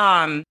did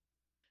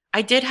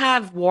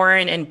have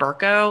Warren and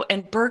Burko.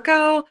 And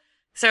Burko,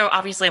 so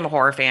obviously I'm a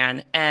horror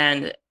fan,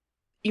 and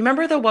you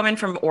remember the woman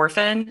from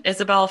Orphan,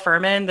 Isabel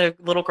Furman, the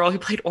little girl who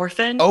played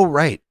Orphan? Oh,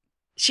 right.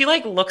 She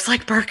like looks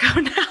like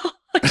Burko now.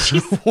 Like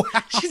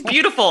she's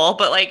beautiful,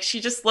 but like she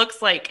just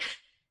looks like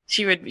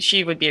she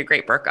would be a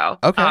great Burko.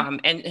 Okay.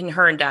 And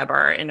her and Deb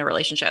are in a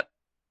relationship.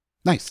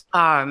 Nice.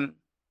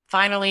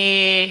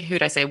 Finally,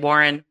 who'd I say?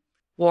 Warren.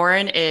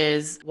 Warren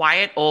is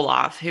Wyatt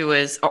Olaf, who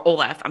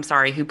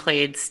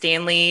played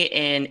Stanley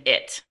in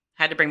It.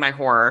 Had to bring my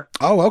horror.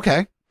 Oh,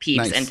 okay.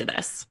 Peeps into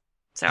this.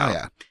 So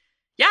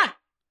yeah,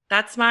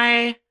 that's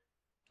my.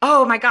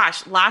 Oh my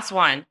gosh, last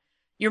one.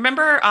 You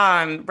remember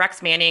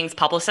Rex Manning's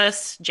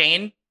publicist,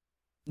 Jane?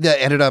 Yeah,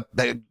 ended up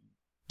with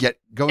Joe.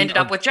 Ended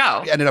up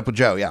with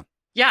Joe, yeah.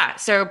 Yeah,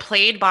 so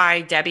played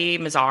by Debbie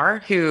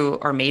Mazar,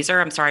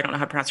 Mazar, I'm sorry, I don't know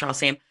how to pronounce her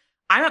last name.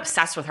 I'm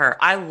obsessed with her.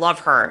 I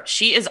love her.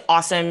 She is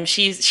awesome.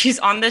 She's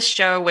on this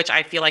show, which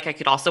I feel like I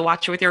could also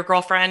watch with your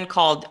girlfriend,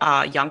 called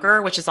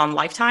Younger, which is on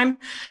Lifetime.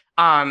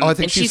 I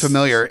think she's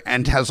familiar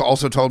and has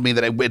also told me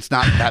that it's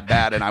not that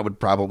bad and I would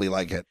probably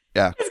like it.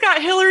 Yeah. It's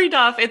got Hilary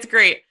Duff. It's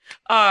great.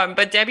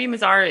 But Debbie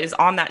Mazar is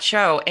on that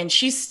show, and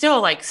she's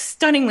still like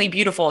stunningly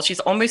beautiful. She's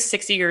almost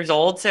 60 years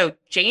old. So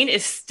Jane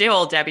is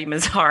still Debbie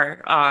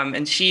Mazar.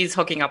 And she's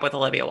hooking up with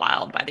Olivia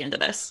Wilde by the end of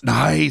this.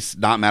 Nice.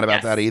 Not mad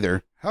about that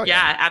either. Oh,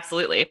 yeah,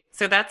 absolutely.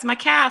 So that's my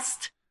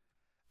cast.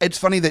 It's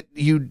funny that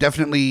you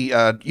definitely,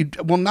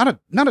 not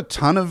a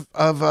ton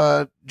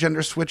of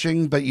gender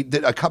switching, but you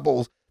did a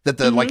couple that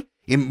the like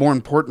in more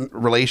important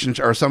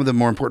relationship, or some of the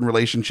more important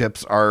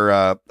relationships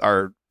are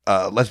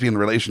lesbian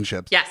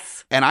relationships.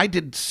 Yes. And I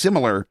did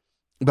similar,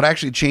 but I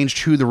actually changed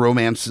who the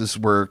romances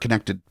were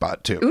connected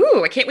to.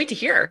 Ooh, I can't wait to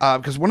hear.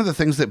 Because one of the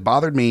things that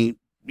bothered me,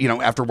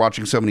 after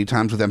watching so many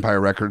times with Empire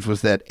Records,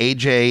 was that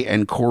AJ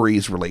and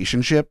Corey's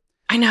relationship.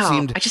 I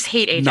know. I just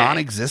hate AJ.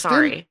 Non-existent.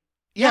 Sorry.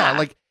 Yeah,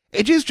 like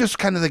AJ's just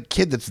kind of the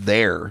kid that's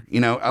there.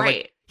 Right.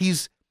 Like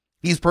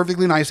he's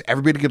perfectly nice.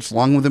 Everybody gets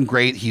along with him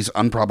great. He's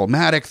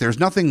unproblematic. There's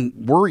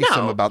nothing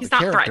worrisome about the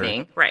character. He's not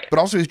threatening, right? But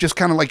also, he's just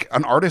kind of like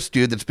an artist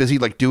dude that's busy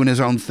like doing his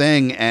own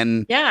thing.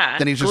 And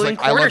then he's just like,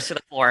 I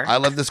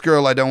love this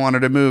girl. I don't want her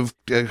to move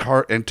to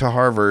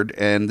Harvard,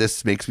 and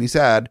this makes me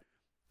sad.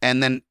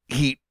 And then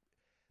he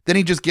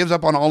just gives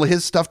up on all of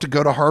his stuff to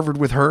go to Harvard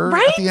with her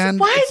at the end.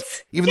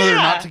 What? Even though they're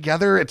not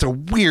together, it's a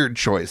weird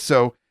choice.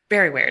 So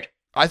very weird.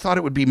 I thought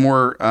it would be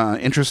more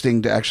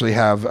interesting to actually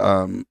have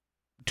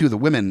two of the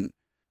women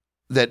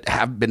that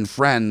have been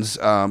friends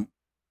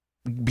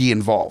be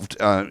involved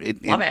Love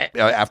it.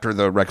 After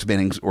the Rex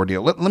Manning's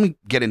ordeal. Let me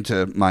get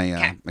into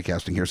my my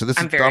casting here. So this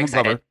is Donald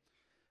Glover.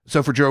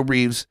 So for Joe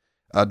Reeves,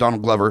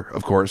 Donald Glover,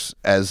 of course,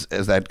 as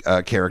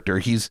that character,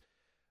 he's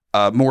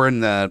more in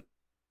the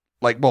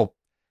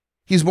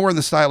he's more in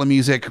the style of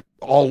music,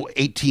 all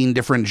 18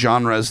 different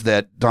genres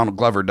that Donald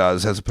Glover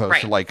does, as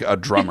opposed to like a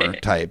drummer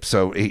type.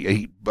 So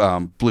he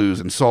blues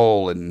and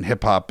soul and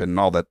hip hop and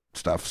all that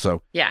stuff.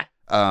 So yeah.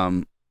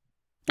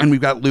 And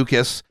we've got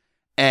Lucas,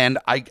 and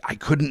I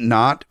couldn't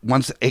not,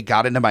 once it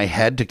got into my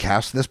head to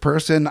cast this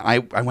person, I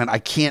went,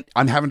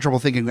 I'm having trouble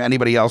thinking of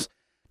anybody else,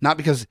 not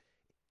because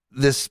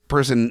this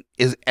person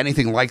is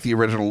anything like the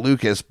original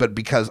Lucas, but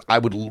because I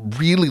would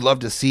really love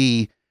to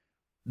see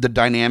the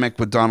dynamic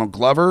with Donald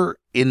Glover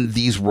in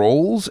these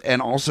roles.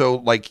 And also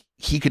like,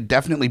 he could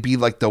definitely be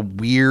like the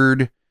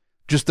weirdo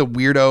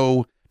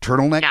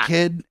turtleneck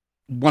kid.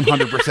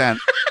 100%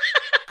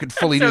 could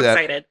fully do that.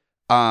 Excited.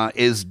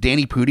 Is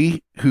Danny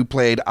Pudi, who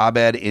played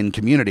Abed in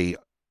Community.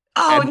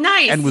 Oh, and,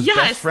 nice. And was yes.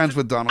 best friends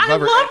with Donald I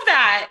Glover. love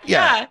that.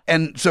 Yeah.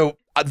 And so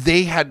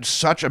they had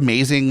such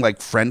amazing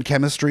like friend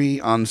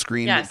chemistry on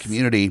screen with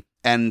Community.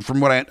 And from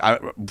what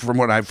from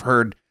what I've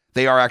heard,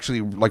 they are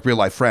actually like real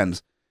life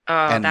friends. Oh,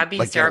 and, that'd be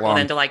like, hysterical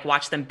then to like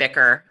watch them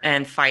bicker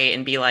and fight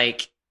and be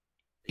like,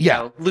 you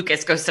know,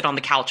 Lucas, go sit on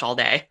the couch all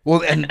day.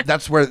 Well, and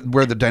that's where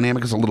the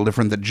dynamic is a little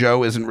different. That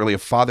Joe isn't really a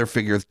father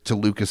figure to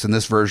Lucas in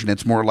this version.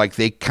 It's more like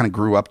they kind of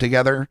grew up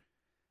together.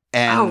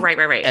 And,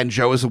 right. And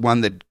Joe is the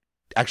one that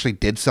actually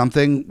did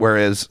something,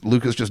 whereas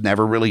Lucas just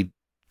never really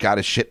got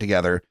his shit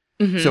together.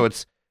 Mm-hmm. So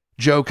it's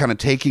Joe kind of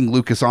taking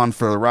Lucas on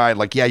for the ride.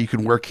 Like, yeah, you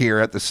can work here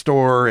at the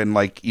store and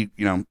like, you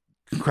know,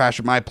 crash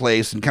at my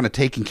place, and kind of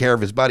taking care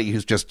of his buddy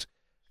who's just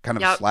kind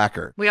of a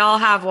slacker. We all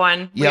have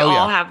one. We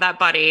all have that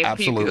buddy.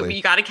 Absolutely.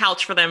 You got a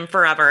couch for them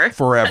forever.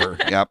 Forever.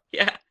 Yep.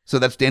 Yeah. So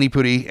that's Danny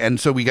Pudi. And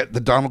so we got the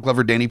Donald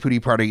Glover, Danny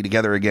Pudi party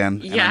together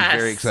again. And I'm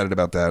very excited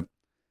about that.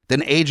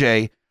 Then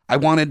AJ, I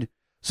wanted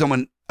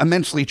someone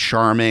immensely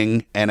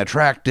charming and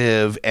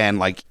attractive and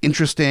like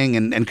interesting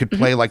and could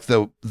play like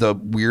the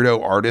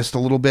weirdo artist a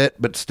little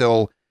bit, but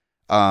still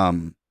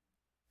come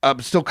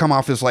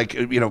off as like,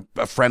 you know,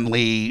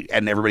 friendly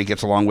and everybody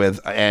gets along with.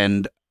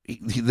 And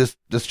this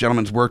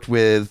gentleman's worked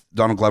with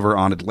Donald Glover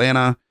on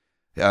Atlanta.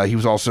 He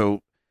was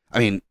also, I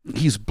mean,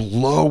 he's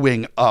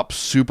blowing up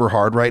super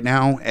hard right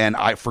now, and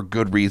for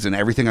good reason.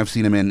 Everything I've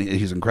seen him in,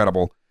 he's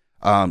incredible.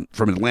 From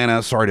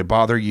Atlanta, Sorry to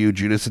Bother You,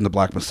 Judas and the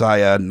Black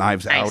Messiah,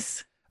 Knives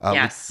Out.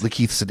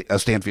 Lakeith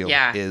Stanfield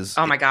is,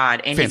 oh my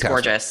God, and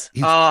fantastic.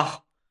 He's gorgeous.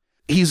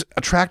 He's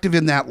attractive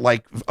in that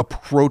like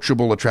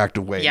approachable,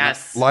 attractive way.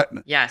 Yes.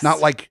 Not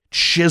like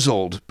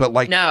chiseled, but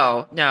like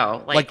no,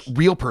 like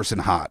real person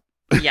hot.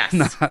 Yes.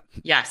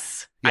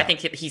 Yes. Yeah. I think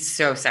he's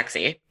so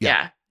sexy.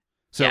 Yeah.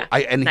 So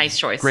nice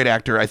choice. Great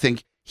actor. I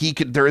think he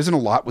could. There isn't a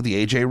lot with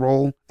the AJ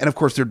role, and of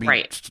course it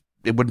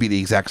wouldn't be the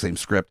exact same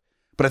script,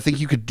 but I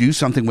think you could do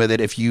something with it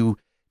if you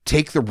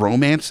take the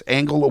romance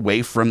angle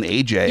away from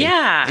AJ.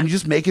 Yeah. And you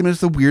just make him as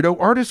the weirdo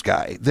artist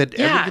guy that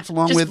everyone gets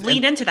along with. Just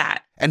lean into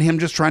that. And him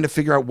just trying to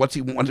figure out what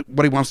he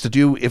wants to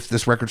do if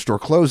this record store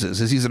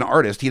closes. As he's an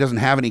artist, he doesn't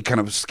have any kind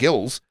of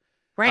skills.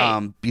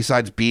 Right.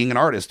 Besides being an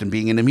artist and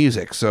being into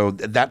music. So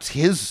that's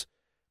his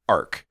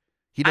arc.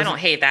 I don't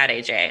hate that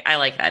AJ. I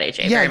like that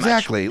AJ. Yeah, very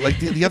exactly.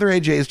 Much. Like the other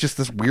AJ is just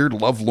this weird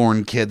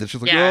lovelorn kid that's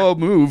just like, oh,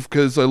 move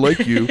because I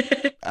like you.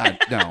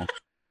 No.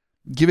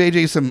 Give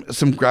AJ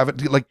some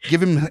gravity, like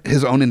give him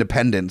his own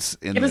independence.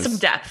 Give him some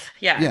depth.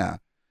 Yeah.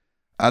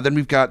 Yeah. Then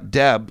we've got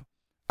Deb,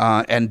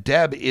 and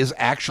Deb is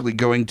actually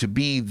going to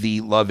be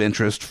the love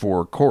interest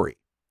for Corey.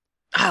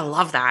 I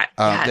love that.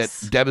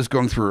 Yes. That Deb is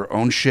going through her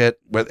own shit,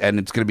 and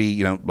it's going to be,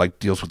 you know, like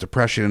deals with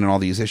depression and all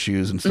these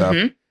issues and stuff.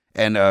 Mm-hmm.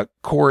 And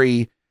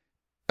Corey,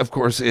 of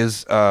course,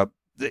 is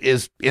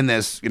in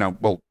this, you know,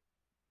 well,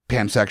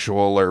 pansexual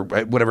or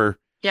whatever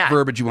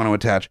verbiage you want to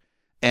attach,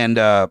 and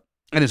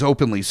is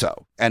openly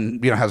so,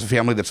 and you know has a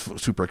family that's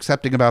super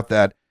accepting about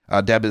that.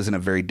 Deb is in a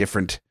very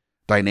different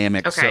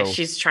dynamic. Okay, so,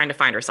 she's trying to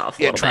find herself.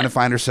 To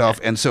find herself,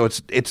 and so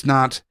it's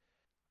not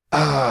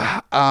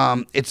the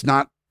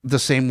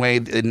same way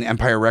in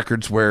Empire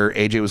Records where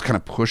AJ was kind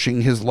of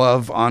pushing his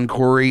love on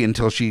Corey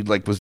until she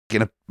like was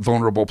in a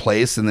vulnerable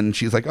place, and then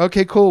she's like,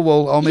 okay, cool,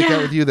 well, I'll make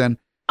out with you then.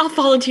 I'll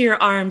fall into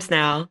your arms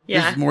now.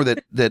 Yeah. This is more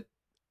that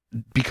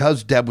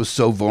because Deb was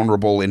so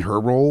vulnerable in her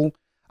role,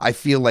 I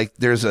feel like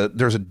there's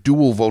a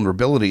dual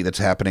vulnerability that's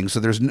happening. So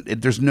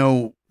there's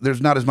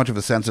not as much of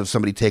a sense of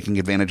somebody taking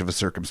advantage of a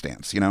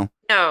circumstance, you know?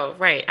 No,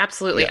 right.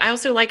 Absolutely. Yeah. I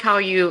also like how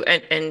you,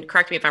 and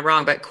correct me if I'm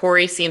wrong, but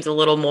Corey seems a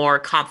little more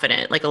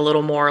confident, like a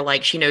little more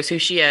like she knows who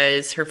she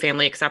is. Her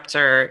family accepts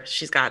her.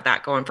 She's got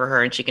that going for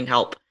her and she can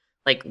help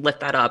like lift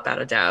that up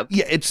out of Deb.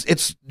 Yeah.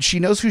 It's, she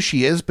knows who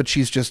she is, but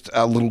she's just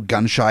a little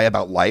gun shy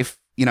about life,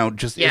 you know,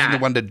 just isn't the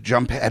one to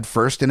jump head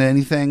first into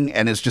anything.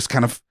 And is just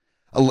kind of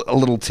a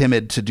little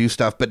timid to do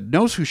stuff, but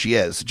knows who she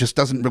is, just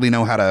doesn't really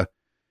know how to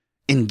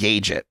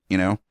engage it, you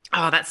know?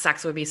 Oh, that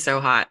sex would be so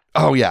hot.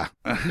 Oh, yeah.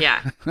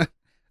 Yeah.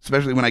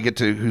 Especially when I get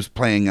to who's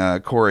playing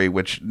Corey,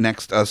 which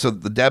next, so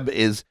the Deb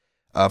is,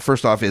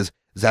 first off, is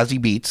Zazie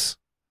Beetz.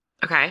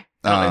 Okay.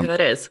 I don't know who that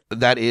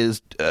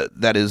is.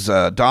 That is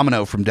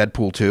Domino from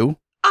Deadpool 2.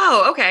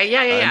 Oh, okay.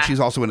 Yeah. And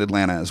she's also in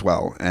Atlanta as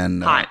well.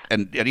 And, hot.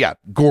 And yeah,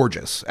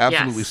 gorgeous.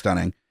 Absolutely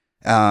stunning.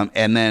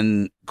 And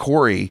then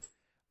Corey,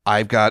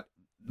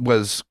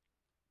 was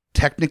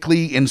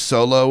technically in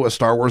Solo, a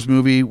Star Wars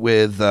movie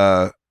with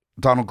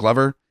Donald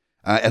Glover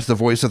as the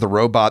voice of the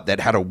robot that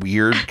had a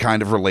weird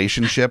kind of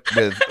relationship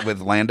with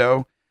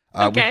Lando.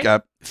 Okay. We've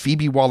got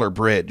Phoebe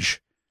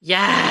Waller-Bridge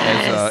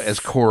as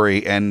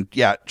Corey, and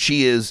yeah,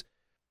 she is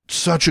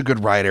such a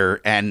good writer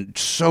and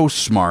so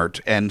smart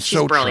and She's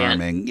so brilliant.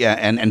 charming, yeah,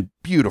 and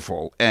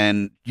beautiful.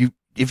 And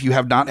if you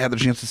have not had the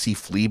chance to see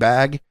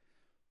Fleabag,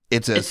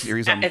 it's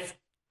series. It's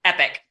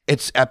epic.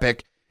 It's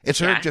epic. It's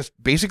her just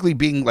basically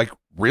being like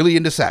really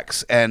into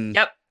sex and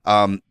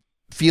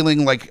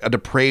feeling like a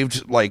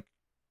depraved, like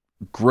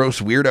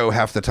gross weirdo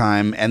half the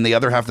time, and the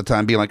other half the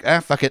time being like,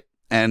 fuck it,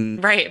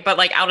 and Right, but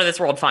like out of this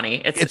world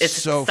funny. It's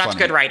so such funny.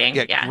 good writing.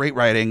 Yeah, Yeah. great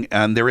writing.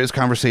 And there is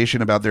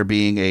conversation about there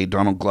being a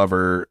Donald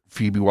Glover,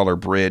 Phoebe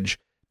Waller-Bridge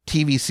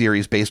TV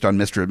series based on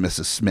Mr. and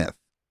Mrs. Smith.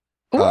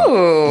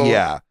 Ooh.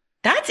 Yeah.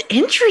 That's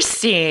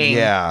interesting.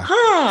 Yeah.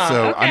 Huh.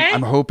 So Okay.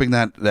 I'm hoping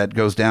that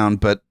goes down,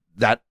 but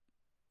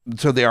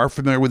so they are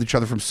familiar with each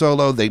other from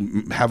Solo. They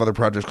have other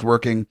projects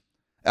working.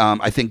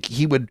 I think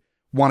he would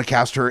want to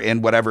cast her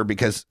in whatever,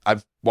 because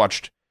I've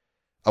watched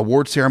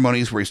award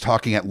ceremonies where he's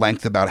talking at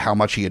length about how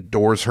much he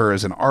adores her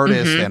as an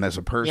artist and as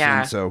a person.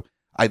 Yeah. So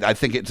I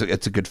think it's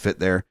a good fit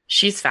there.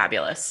 She's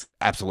fabulous.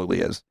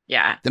 Absolutely is.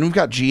 Yeah. Then we've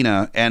got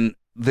Gina, and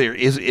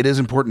it is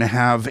important to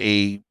have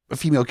a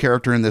female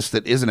character in this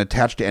that isn't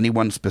attached to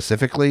anyone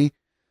specifically,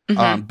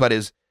 Mhm. but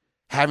is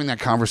having that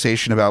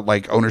conversation about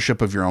like ownership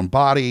of your own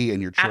body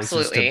and your choices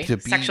Absolutely. to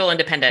be Sexual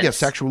independence.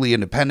 sexually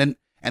independent.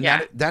 And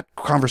Yeah. that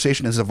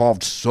conversation has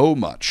evolved so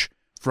much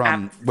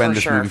from when For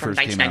this sure, movie from first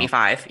came out.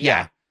 1995.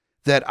 Yeah.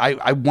 That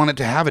I wanted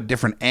to have a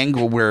different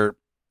angle where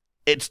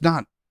it's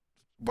not,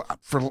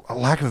 for a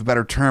lack of a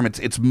better term, it's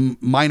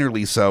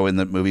minorly so in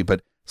the movie,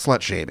 but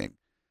slut shaming.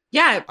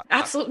 Yeah,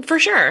 absolutely, for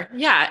sure.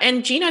 Yeah,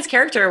 and Gina's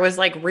character was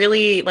like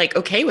really like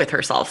okay with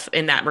herself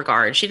in that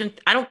regard.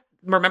 I don't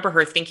remember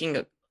her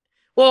thinking,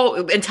 well,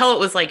 until it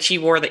was like she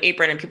wore the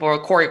apron and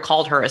Corey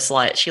called her a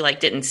slut. She like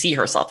didn't see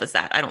herself as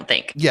that, I don't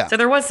think. Yeah. So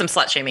there was some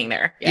slut shaming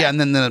there. Yeah, and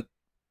then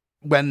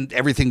when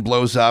everything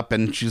blows up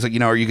and she's like,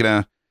 are you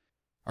gonna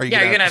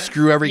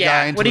screw every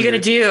guy until what are you gonna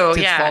your do?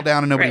 tits Yeah. fall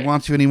down and nobody Right.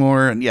 wants you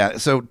anymore?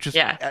 And so just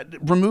Yeah.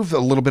 remove a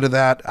little bit of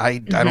that. I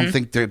don't Mhm.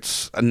 think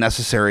it's a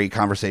necessary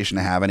conversation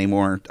to have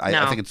anymore. I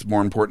No. think it's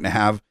more important to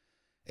have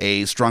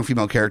a strong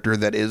female character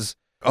that is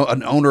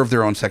an owner of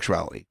their own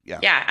sexuality. Yeah.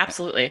 Yeah,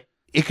 absolutely.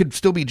 It could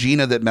still be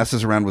Gina that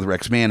messes around with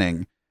Rex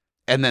Manning,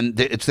 and then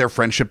it's their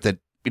friendship that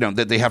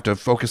that they have to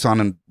focus on.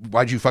 And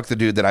why'd you fuck the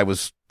dude that I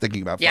was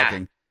thinking about Yeah.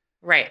 fucking?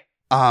 Right.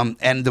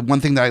 And the one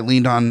thing that I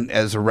leaned on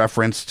as a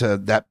reference to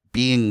that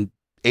being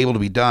able to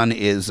be done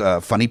is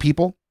Funny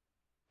People,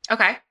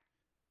 Okay.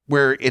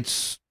 where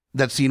it's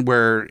that scene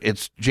where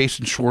it's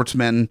Jason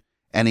Schwartzman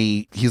and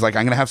he's like,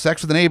 I'm gonna have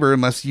sex with a neighbor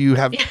unless you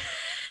have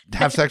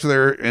sex with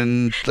her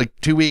in like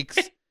 2 weeks.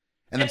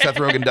 And then Seth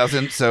Rogen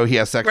doesn't, so he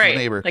has sex with a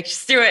neighbor. Like,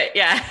 just do it.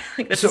 Yeah.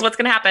 Like, this is what's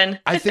going to happen.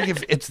 I think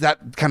if it's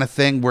that kind of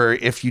thing where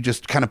if you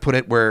just kind of put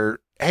it where,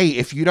 hey,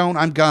 if you don't,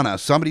 I'm gonna.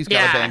 Somebody's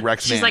got to bang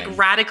Rex She's Manning. like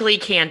radically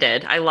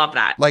candid. I love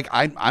that. Like,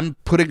 I'm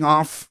putting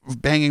off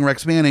banging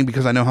Rex Manning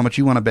because I know how much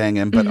you want to bang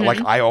him, but Mhm. like,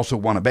 I also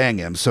want to bang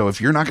him. So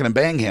if you're not going to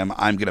bang him,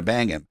 I'm going to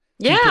bang him.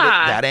 Yeah. You put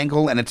it that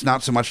angle, and it's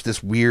not so much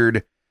this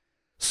weird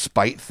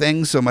spite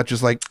thing, so much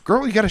as like,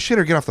 girl, you got to shit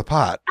or get off the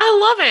pot. I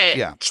love it.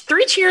 Yeah.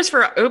 3 cheers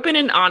for open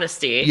and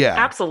honesty. Yeah.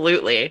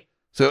 Absolutely.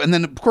 So, and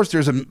then of course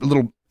there's a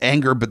little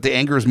anger, but the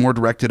anger is more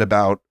directed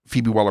about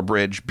Phoebe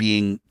Waller-Bridge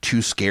being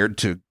too scared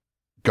to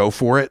go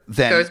for it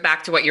than Goes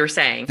back to what you were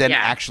saying. than Yeah.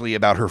 actually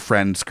about her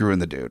friend screwing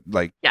the dude.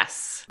 Like,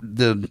 Yes.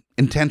 the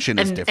intention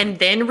is different. And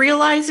then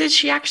realizes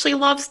she actually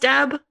loves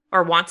Deb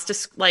or wants to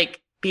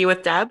like be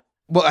with Deb.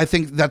 Well, I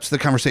think that's the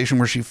conversation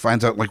where she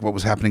finds out like what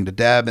was happening to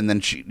Deb, and then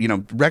she,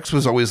 Rex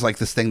was always like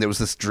this thing that was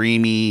this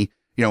dreamy,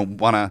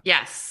 wanna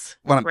Yes.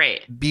 wanna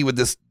Right. be with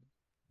this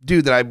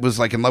dude that I was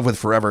like in love with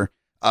forever.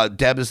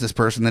 Deb is this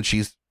person that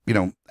she's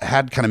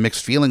had kind of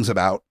mixed feelings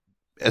about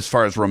as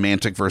far as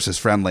romantic versus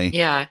friendly.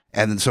 Yeah.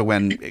 And then so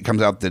when it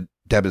comes out that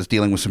Deb is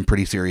dealing with some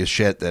pretty serious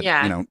shit,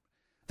 that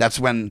that's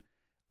when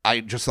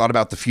I just thought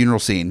about the funeral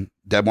scene.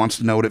 Deb wants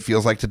to know what it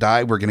feels like to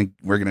die. We're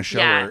gonna show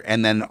Yeah. her,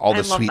 and then all the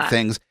I love sweet that.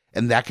 things.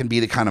 And that can be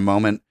the kind of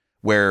moment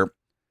where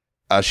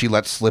she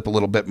lets slip a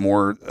little bit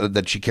more,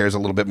 that she cares a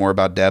little bit more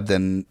about Deb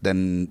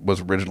than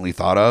was originally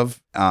thought of.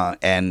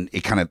 And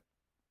it kind of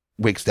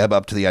wakes Deb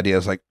up to the idea.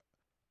 It's like,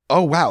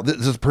 oh, wow, this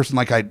is a person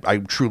like I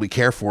truly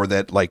care for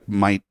that like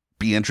might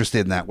be interested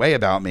in that way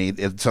about me.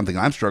 It's something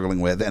I'm struggling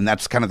with. And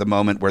that's kind of the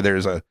moment where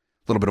there's a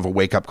little bit of a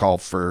wake up call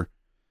for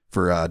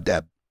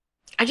Deb.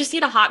 I just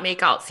need a hot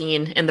makeout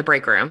scene in the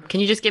break room. Can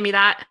you just give me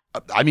that?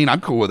 I mean,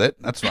 I'm cool with it.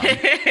 That's fine.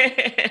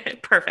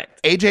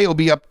 Perfect. AJ will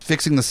be up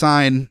fixing the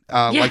sign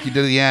like you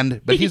did at the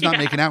end, but he's not Yeah.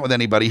 making out with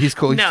anybody. He's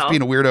cool. He's No. just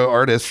being a weirdo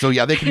artist. So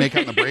yeah, they can make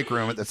out in the break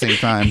room at the same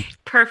time.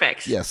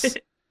 Perfect. Yes.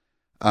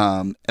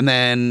 And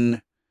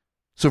then,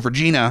 so for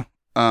Gina,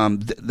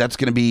 that's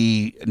going to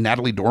be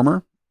Natalie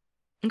Dormer.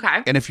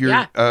 Okay. And if you're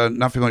Yeah.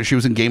 not familiar, she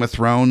was in Game of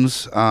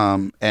Thrones.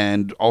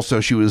 And also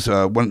she was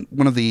one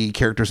of the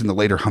characters in the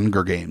later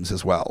Hunger Games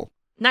as well.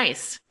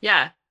 Nice.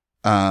 Yeah.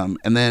 And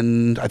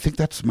then I think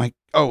that's my,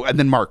 and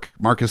then Mark.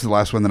 Mark is the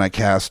last one that I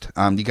cast.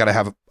 You got to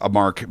have a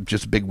Mark,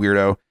 just a big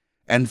weirdo.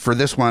 And for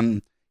this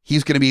one,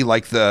 he's going to be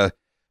like the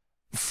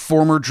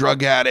former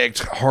drug addict,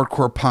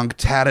 hardcore punk,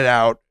 tatted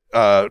out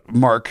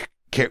Mark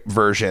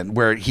version,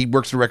 where he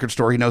works at a record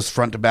store. He knows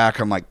front to back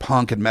on like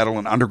punk and metal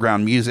and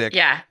underground music.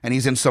 Yeah. And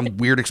he's in some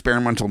weird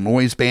experimental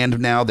noise band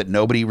now that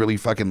nobody really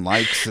fucking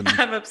likes. And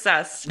I'm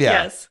obsessed.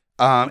 Yeah. Yes.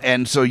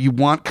 and so you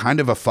want kind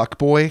of a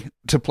fuckboy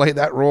to play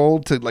that role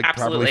to like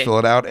properly Absolutely. fill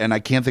it out. And I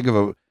can't think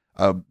of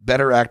a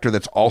better actor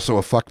that's also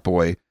a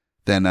fuckboy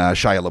than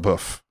Shia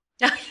LaBeouf.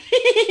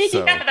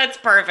 So, Yeah, that's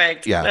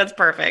perfect. yeah. That's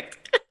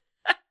perfect.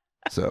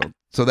 So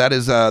that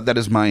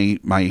is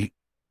my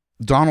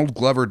Donald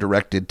Glover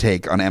directed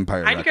take on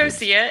Empire I'd go Records.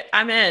 see it.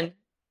 I'm in.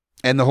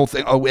 And the whole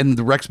thing. Oh, and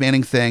the Rex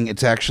Manning thing.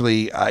 It's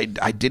actually I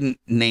didn't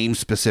name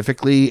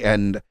specifically,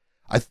 and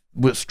I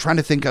was trying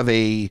to think of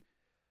a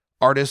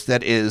artist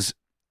that is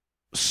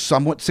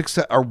somewhat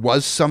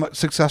was somewhat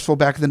successful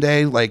back in the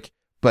day, like,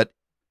 but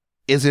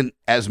isn't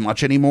as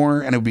much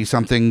anymore. And it would be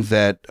something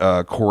that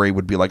Corey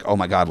would be like, oh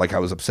my god, like I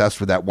was obsessed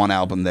with that one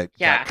album that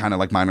got kind of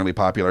like minorly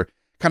popular,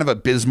 kind of a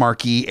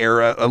Bismarcky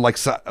era,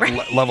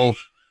 level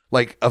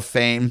like of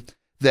fame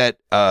that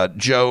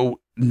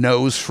Joe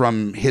knows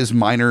from his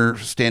minor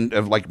stint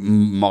of like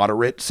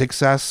moderate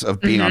success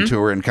of being on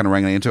tour and kind of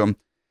wrangling into him,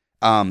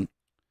 and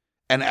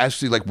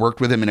actually like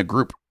worked with him in a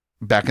group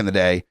back in the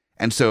day.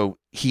 And so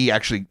he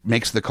actually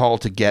makes the call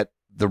to get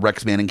the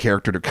Rex Manning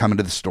character to come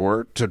into the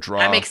store to draw.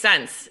 That makes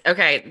sense.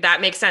 Okay, that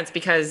makes sense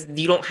because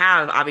you don't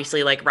have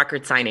obviously like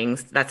record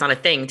signings. That's not a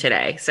thing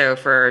today. So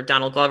for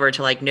Donald Glover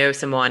to like know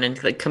someone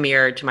and like come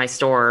here to my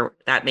store,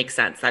 that makes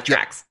sense. That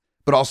tracks.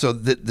 But also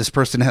this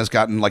person has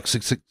gotten like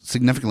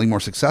significantly more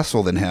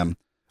successful than him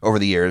over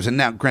the years. And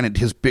now, granted,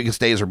 his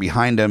biggest days are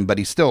behind him, but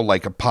he's still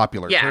like a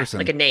popular person.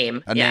 Like a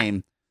name.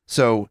 Name.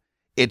 So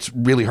it's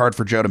really hard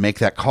for Joe to make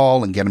that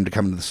call and get him to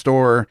come to the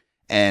store.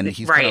 And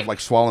he's kind of like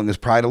swallowing his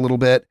pride a little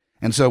bit.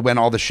 And so when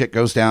all the shit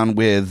goes down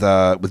with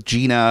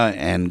Gina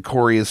and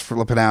Corey is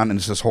flipping out and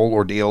it's this whole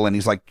ordeal and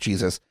he's like,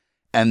 Jesus.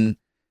 And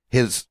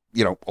his,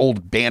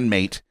 old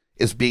bandmate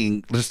is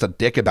being just a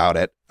dick about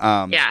it.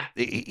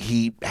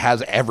 He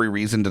has every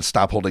reason to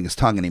stop holding his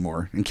tongue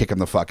anymore and kick him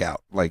the fuck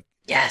out. Like,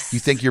 yes, you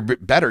think you're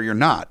better. You're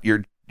not.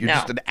 You're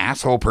just an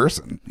asshole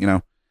person,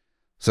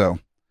 So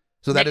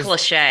that Nick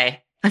Lachey.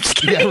 I'm just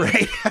kidding. Yeah,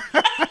 right.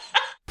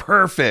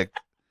 Perfect.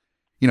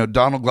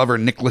 Donald Glover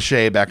and Nick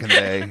Lachey back in the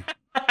day.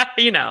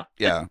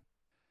 Yeah.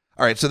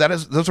 All right. So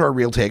those are our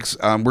real takes.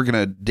 We're going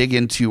to dig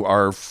into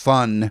our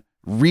fun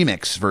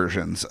remix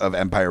versions of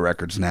Empire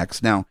Records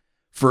next. Now,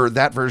 for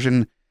that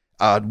version,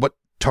 what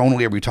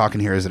tonally are we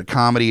talking here? Is it a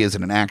comedy? Is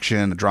it an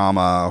action, a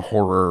drama,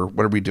 horror?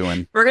 What are we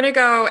doing? We're going to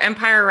go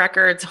Empire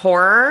Records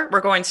horror.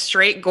 We're going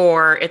straight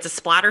gore. It's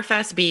a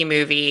Splatterfest B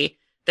movie.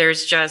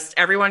 There's just,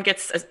 everyone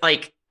gets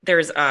like,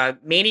 there's a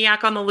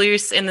maniac on the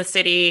loose in the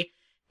city.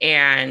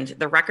 And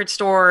the record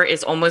store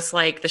is almost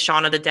like the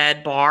Shaun of the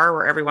Dead bar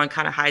where everyone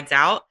kind of hides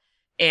out.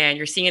 And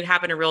you're seeing it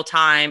happen in real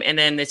time. And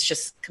then it's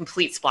just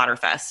complete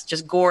splatterfest,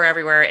 just gore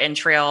everywhere,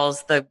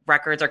 entrails. The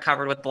records are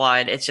covered with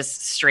blood. It's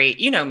just straight.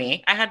 You know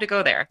me. I had to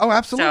go there. Oh,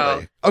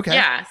 absolutely. So, okay.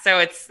 Yeah. So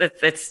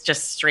it's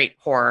just straight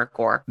horror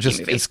gore.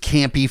 Just it's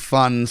campy,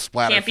 fun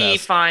splatterfest. Campy,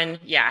 fun.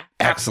 Yeah.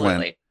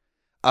 Excellent.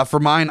 Absolutely. For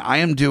mine, I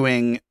am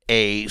doing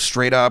a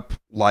straight up,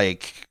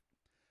 like,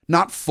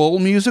 not full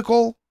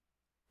musical.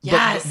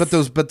 Yes. But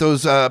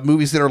those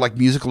movies that are like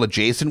musical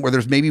adjacent, where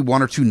there's maybe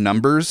one or two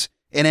numbers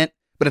in it,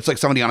 but it's like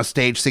somebody on a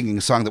stage singing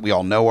a song that we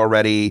all know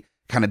already,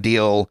 kind of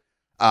deal.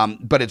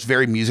 But it's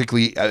very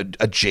musically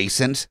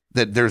adjacent.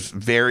 That there's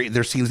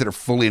scenes that are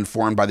fully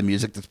informed by the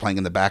music that's playing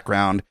in the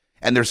background,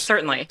 and there's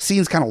certainly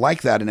scenes kind of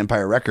like that in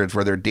Empire Records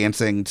where they're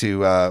dancing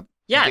to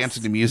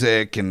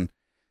music, and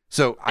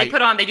so they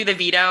do the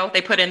veto.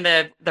 They put in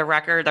the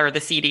record or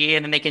the CD,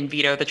 and then they can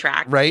veto the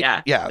track. Right?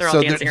 Yeah.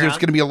 So there's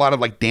going to be a lot of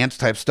like dance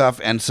type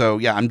stuff, and so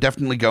I'm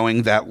definitely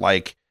going that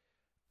like.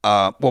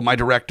 My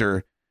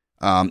director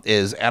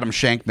is Adam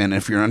Shankman.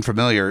 If you're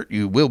unfamiliar,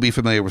 you will be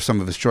familiar with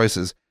some of his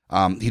choices.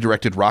 He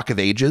directed Rock of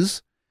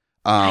Ages,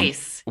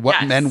 nice.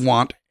 What Men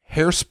Want,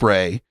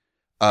 Hairspray,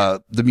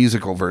 the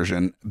musical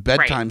version,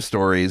 Bedtime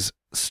Stories,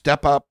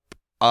 Step Up,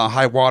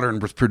 High Water, and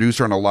was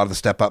producer on a lot of the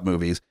Step Up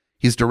movies.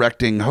 He's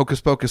directing Hocus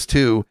Pocus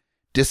 2,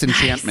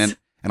 Disenchantment,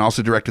 and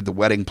also directed The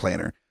Wedding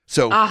Planner.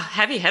 So,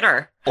 heavy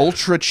hitter.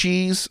 Ultra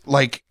cheese,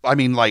 like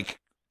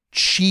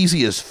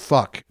cheesy as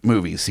fuck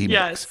movies he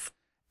makes.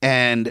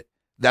 And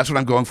that's what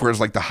I'm going for,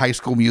 is like the High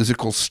School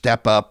Musical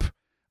Step Up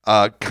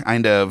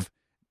kind of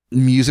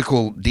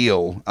musical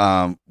deal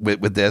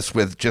with this,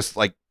 with just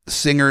like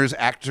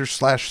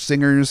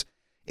actors/singers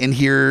in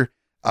here.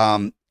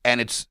 And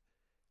it's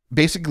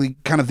basically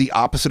kind of the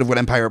opposite of what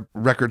Empire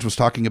Records was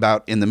talking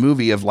about in the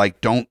movie of like,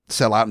 don't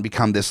sell out and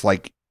become this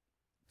like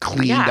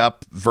cleaned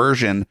up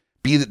version,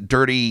 be the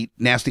dirty,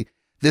 nasty.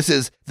 This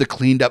is the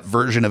cleaned up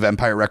version of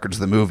Empire Records,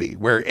 the movie,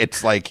 where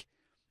it's like,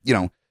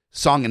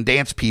 song and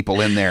dance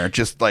people in there,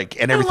 just like,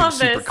 and everything's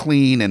super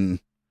clean. And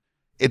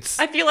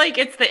I feel like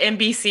it's the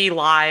NBC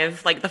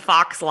Live, like the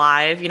Fox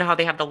Live, how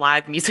they have the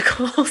live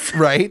musicals.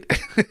 Right.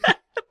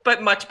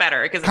 But much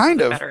better because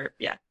it's better.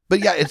 Yeah.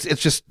 But yeah,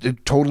 it's just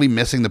totally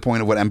missing the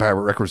point of what Empire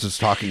Records is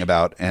talking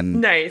about. And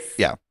nice.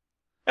 Yeah.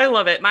 I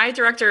love it. My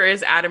director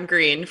is Adam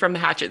Green from the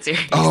Hatchet series.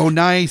 Oh,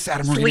 nice.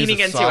 Adam Green leaning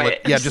is into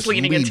it. Yeah, just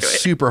leaning into it.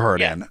 Super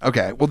hard in.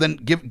 Okay. Well, then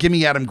give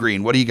me Adam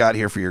Green. What do you got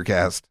here for your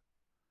cast?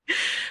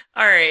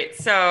 All right.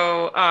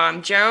 So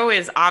Joe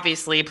is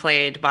obviously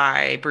played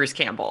by Bruce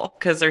Campbell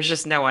because there's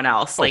just no one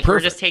else. Like, we're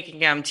just taking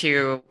him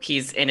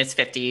he's in his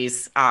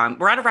 50s.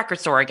 We're at a record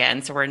store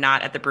again, so we're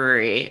not at the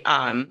brewery.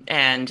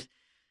 And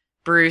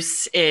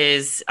Bruce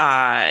is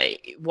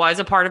was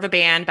a part of a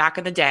band back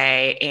in the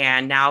day,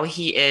 and now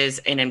he is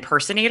an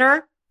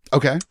impersonator.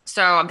 Okay.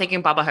 So I'm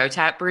thinking Bubba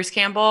Hotep, Bruce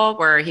Campbell,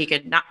 where he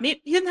didn't have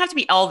to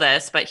be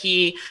Elvis, but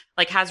he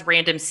like has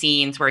random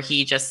scenes where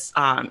he just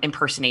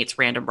impersonates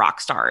random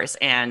rock stars,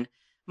 and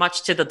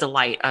much to the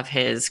delight of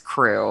his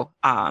crew,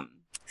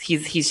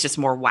 he's just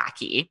more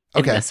wacky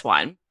in this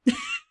one.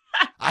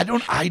 I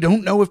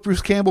don't know if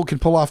Bruce Campbell can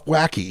pull off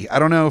wacky. I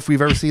don't know if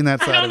we've ever seen that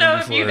side I don't know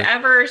of him if you've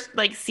ever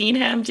like seen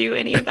him do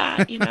any of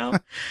that, you know.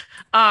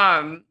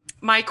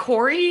 My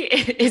Corey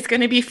is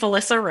going to be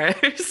Felissa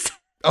Rose.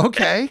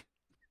 Okay.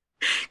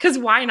 Because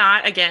why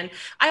not? Again,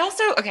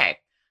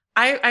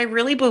 I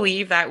really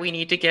believe that we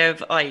need to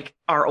give like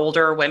our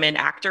older women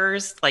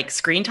actors like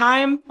screen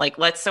time. Like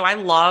I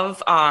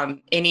love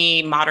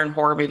any modern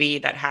horror movie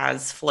that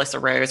has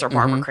Felissa Rose or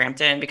Barbara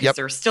Crampton, because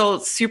they're still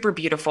super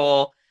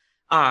beautiful.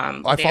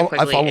 I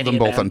follow them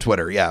both on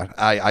Twitter. Yeah.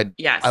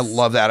 I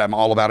love that. I'm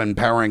all about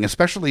empowering,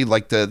 especially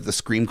like the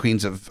scream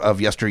queens of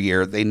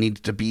yesteryear. They need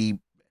to be,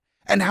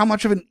 and how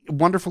much of a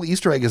wonderful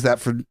Easter egg is that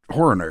for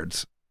horror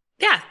nerds?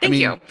 Yeah, thank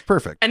you.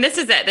 Perfect. And this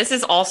is it. This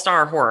is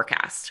all-star horror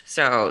cast.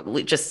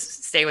 So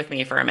just stay with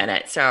me for a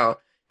minute. So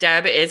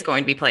Deb is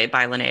going to be played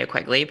by Linnea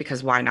Quigley,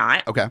 because why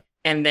not? Okay.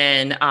 And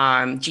then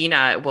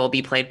Gina will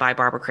be played by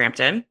Barbara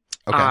Crampton,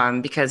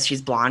 because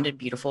she's blonde and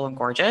beautiful and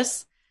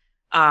gorgeous.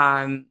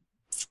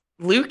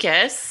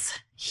 Lucas,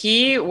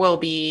 he will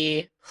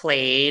be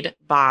played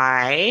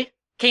by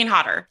Kane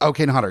Hodder. Oh,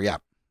 Kane Hodder, yeah.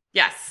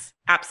 Yes,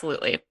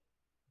 absolutely.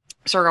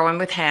 So we're going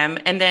with him.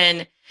 And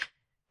then,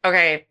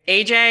 okay,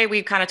 AJ,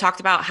 we've kind of talked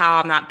about how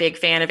I'm not a big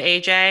fan of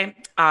AJ,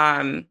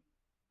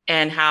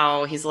 and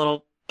how he's a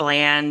little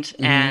bland,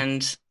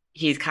 and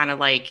he's kind of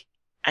like,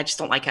 I just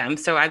don't like him.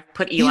 So I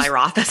put Eli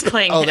Roth as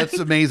playing him. Oh, that's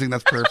amazing.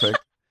 That's perfect.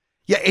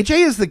 Yeah,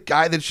 AJ is the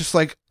guy that's just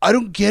like, I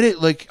don't get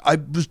it. Like, I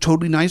was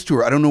totally nice to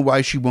her. I don't know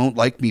why she won't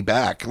like me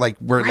back. Like,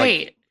 where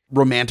like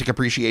romantic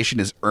appreciation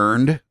is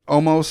earned,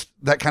 almost,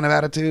 that kind of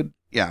attitude.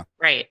 Yeah.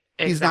 Right.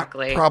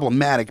 Exactly. He's not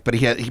problematic, but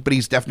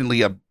he's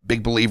definitely a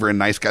big believer in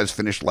nice guys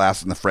finish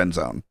last in the friend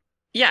zone.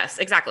 Yes,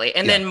 exactly.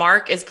 And then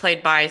Mark is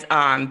played by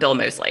Bill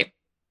Moseley.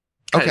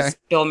 Because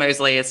Bill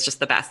Moseley is just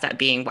the best at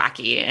being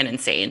wacky and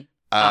insane.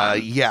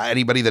 Yeah,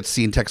 anybody that's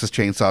seen Texas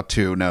Chainsaw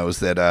 2 knows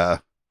that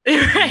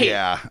right.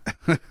 Yeah.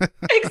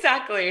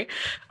 Exactly.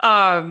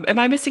 Am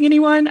I missing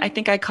anyone? I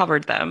think I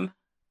covered them.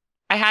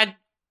 I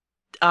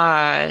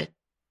had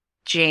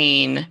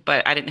Jane,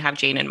 but I didn't have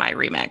Jane in my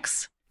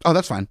remix. Oh,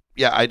 that's fine.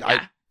 Yeah,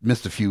 I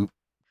missed a few.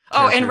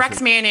 Oh, and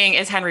Rex Manning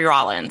is Henry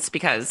Rollins,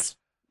 because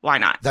why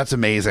not? That's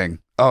amazing.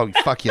 Oh,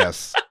 fuck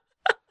yes.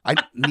 I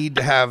need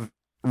to have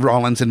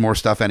Rollins in more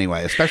stuff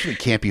anyway, especially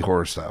campy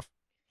horror stuff.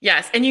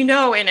 Yes. And in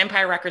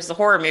Empire Records, the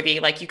horror movie,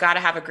 like, you got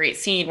to have a great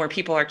scene where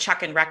people are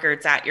chucking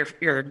records at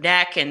your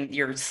neck, and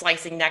you're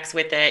slicing necks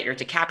with it. You're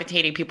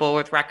decapitating people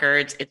with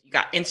records. You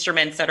got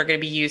instruments that are going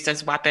to be used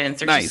as weapons.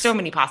 There's just so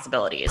many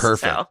possibilities.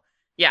 Perfect. So,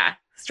 yeah,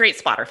 straight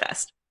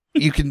Splatterfest.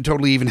 You can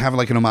totally even have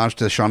like an homage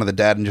to Shaun of the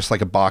Dead and just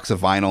like a box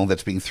of vinyl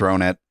that's being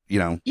thrown at,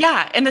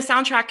 Yeah. And the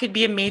soundtrack could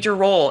be a major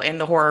role in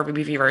the horror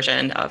movie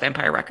version of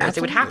Empire Records. Absolutely.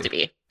 It would have to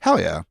be. Hell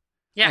yeah.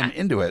 Yeah. I'm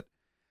into it.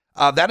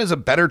 That is a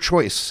better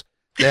choice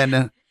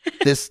than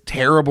this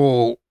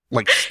terrible,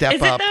 like, Step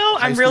Is Up. Is it though?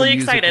 I'm really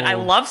excited. I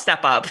love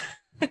Step Up.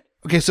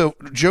 Okay, so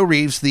Joe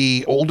Reeves,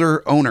 the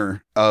older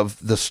owner of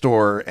the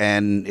store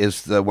and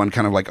is the one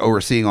kind of like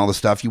overseeing all the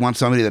stuff. You want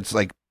somebody that's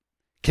like,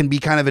 can be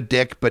kind of a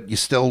dick, but you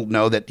still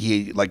know that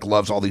he like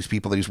loves all these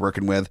people that he's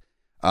working with.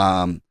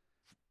 And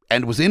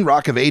was in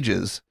Rock of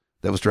Ages,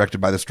 that was directed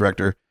by this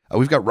director.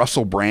 We've got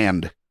Russell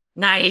Brand.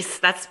 Nice.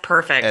 That's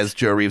perfect. As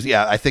Joe Reeves.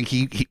 Yeah, I think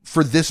he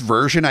for this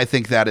version, I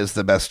think that is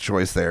the best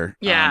choice there.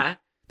 Yeah.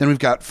 Then we've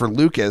got for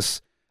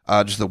Lucas,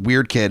 just the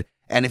weird kid.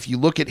 And if you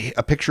look at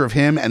a picture of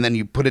him and then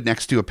you put it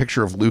next to a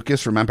picture of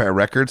Lucas from Empire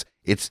Records,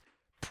 it's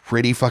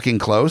pretty fucking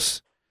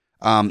close.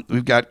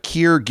 We've got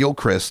Keir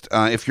Gilchrist.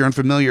 If you're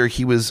unfamiliar,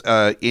 he was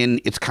in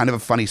It's Kind of a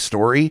Funny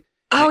Story.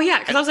 Oh, yeah,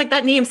 because I was like,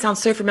 that name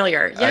sounds so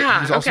familiar. Yeah,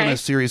 he's also in a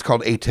series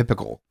called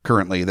Atypical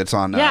currently that's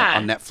on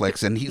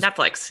Netflix. And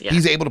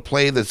he's able to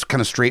play this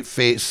kind of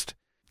straight-faced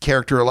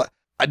character.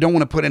 I don't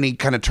want to put any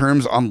kind of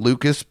terms on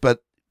Lucas, but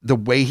the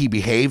way he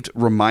behaved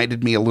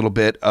reminded me a little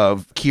bit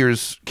of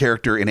Keir's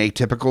character in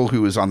Atypical,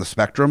 who is on the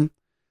spectrum.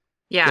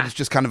 Yeah. That it's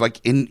just kind of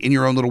like in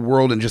your own little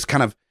world and just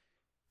kind of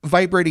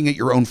vibrating at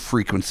your own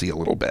frequency a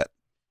little bit.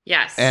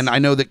 Yes. And I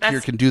know that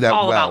Keir can do that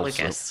all well. About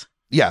Lucas.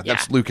 So,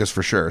 that's Lucas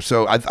for sure.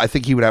 So I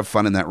think he would have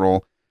fun in that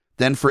role.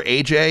 Then for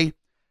AJ,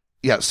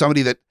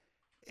 somebody that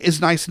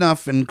is nice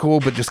enough and cool,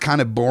 but just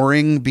kind of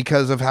boring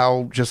because of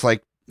how just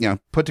like,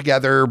 put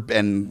together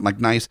and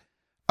like nice.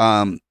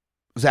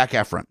 Zac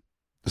Efron.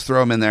 Just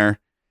throw him in there.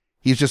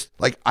 He's just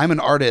like, I'm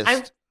an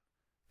artist.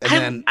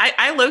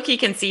 I low-key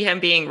can see him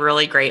being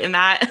really great in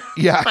that.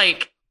 Yeah.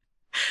 Like,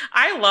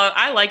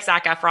 I like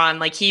Zac Efron.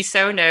 Like, he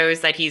so knows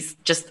that he's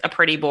just a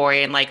pretty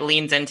boy and like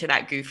leans into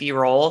that goofy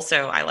role.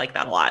 So I like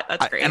that a lot.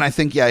 That's great. And I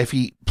think, if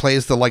he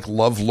plays the like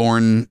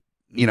lovelorn,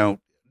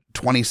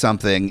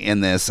 20-something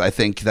in this, I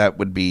think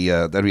that'd be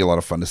a lot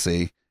of fun to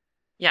see.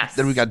 Yes.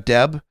 Then we got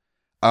Deb,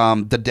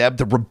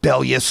 the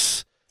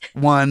rebellious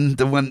one,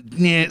 the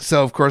one.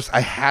 So of course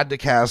I had to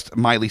cast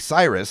Miley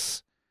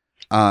Cyrus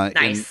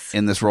Nice.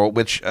 in this role,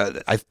 which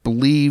I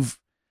believe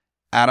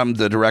Adam,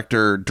 the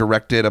director,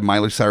 directed a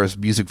Miley Cyrus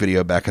music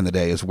video back in the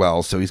day as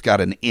well. So he's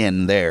got an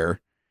in there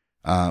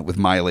with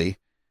Miley.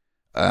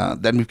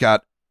 Then we've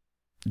got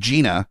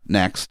Gina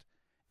next,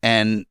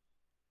 and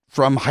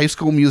from High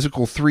School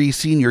Musical 3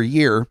 senior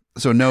year,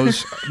 so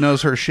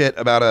knows her shit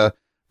about a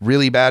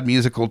really bad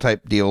musical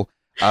type deal.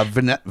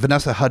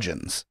 Vanessa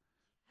Hudgens.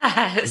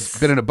 Yes.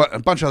 Been in a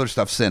bunch of other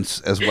stuff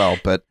since as well,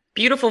 but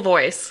Beautiful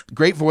voice.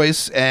 great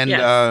voice, and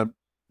Yes.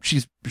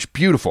 she's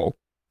beautiful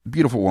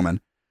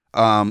woman.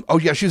 Oh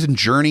yeah, she was in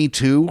Journey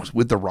too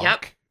with The Rock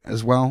Yep.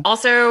 as well.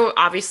 Also,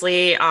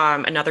 obviously,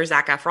 another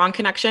Zac Efron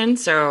connection.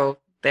 So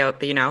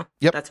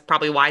Yep. that's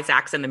probably why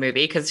Zach's in the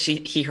movie, because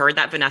he heard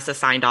that Vanessa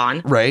signed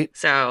on. Right.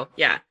 So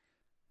yeah.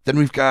 Then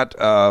we've got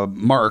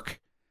Mark,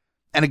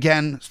 and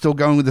again, still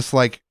going with this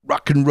like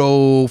rock and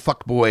roll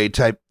fuckboy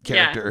type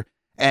character.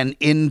 And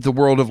in the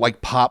world of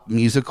like pop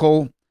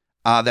musical,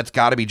 that's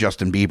got to be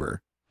Justin Bieber.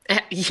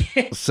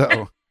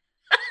 So,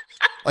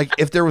 like,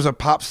 if there was a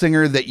pop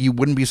singer that you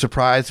wouldn't be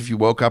surprised if you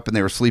woke up and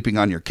they were sleeping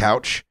on your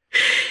couch.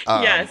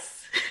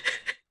 Yes.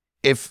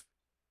 If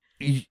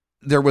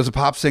there was a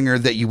pop singer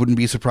that you wouldn't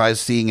be surprised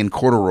seeing in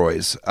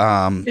corduroys,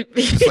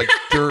 just like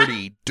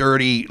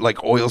dirty,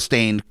 like oil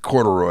stained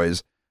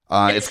corduroys.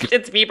 It's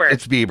Bieber.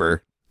 It's Bieber.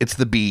 It's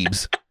the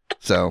Biebs.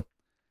 So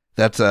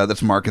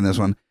that's Mark in this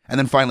one. And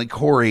then finally,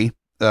 Corey,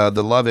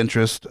 the love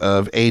interest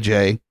of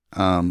AJ,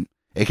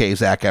 aka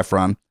Zac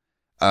Efron,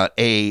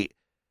 a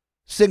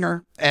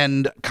singer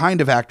and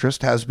kind of actress,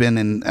 has been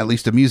in at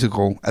least a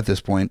musical at this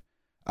point.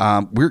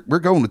 We're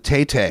going with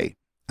Tay Tay.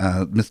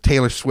 Miss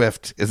Taylor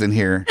Swift is in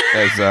here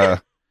as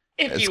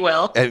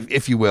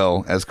if you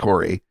will, as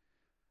Corey.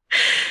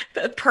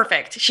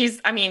 Perfect.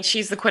 She's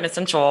the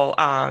quintessential,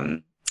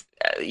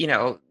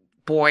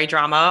 boy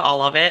drama.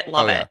 All of it.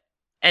 Love yeah. it.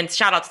 And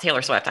shout out to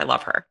Taylor Swift. I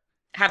love her.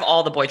 Have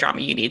all the boy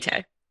drama you need,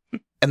 Tay.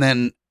 And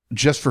then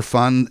just for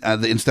fun,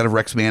 instead of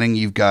Rex Manning,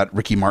 you've got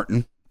Ricky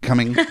Martin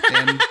coming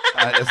in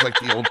as like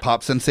the old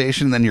pop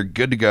sensation. Then you're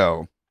good to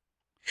go.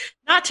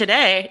 Not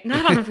today.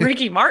 Not on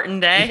Ricky Martin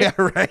Day. Yeah,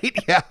 right.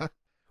 Yeah,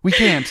 we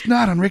can't.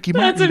 Not on Ricky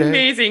Martin That's Day.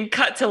 amazing.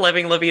 Cut to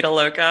Living La Vida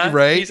Loca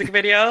Right? music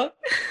video.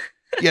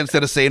 Yeah,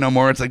 instead of Say No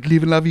More, it's like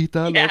Living La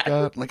Vida Yeah.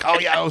 Loca. Like, oh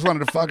yeah, I always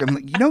wanted to fuck him.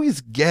 Like,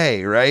 he's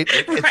gay, right?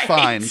 It's Right.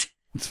 fine.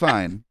 It's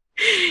fine.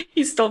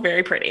 He's still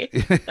very pretty.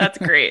 That's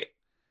great.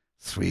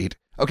 Sweet.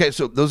 Okay,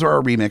 so those are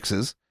our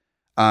remixes.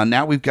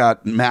 Now we've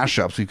got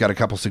mashups. We've got a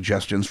couple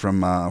suggestions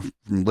from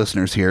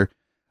listeners here.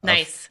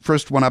 Nice.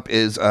 First one up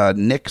is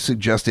Nick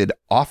suggested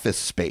Office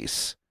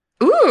Space.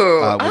 Ooh. With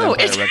Oh,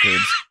 Empire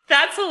Records.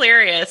 that's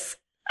hilarious.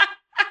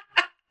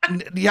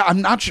 Yeah,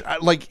 I'm not sure.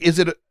 Like, is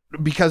it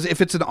because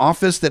if it's an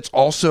office that's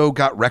also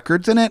got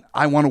records in it,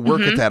 I want to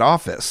work at that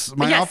office.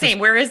 Same.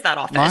 Where is that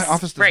office? My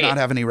office does not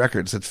have any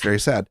records. It's very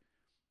sad.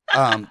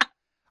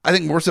 I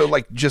think more so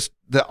like just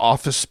the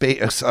Office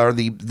Space or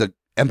the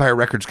Empire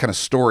Records kind of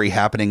story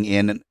happening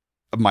in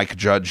a Mike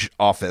Judge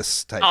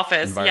office type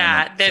Yeah.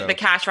 environment. The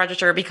cash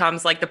register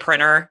becomes like the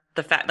printer,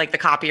 the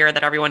copier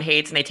that everyone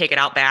hates, and they take it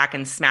out back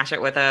and smash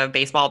it with a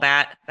baseball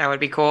bat. That would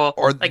be cool.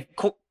 Or like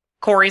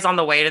Corey's on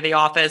the way to the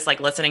office, like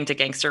listening to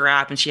gangster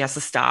rap, and she has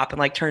to stop and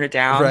like turn it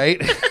down. Right.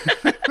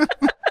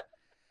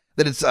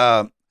 That it's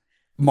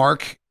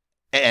Mark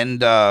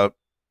and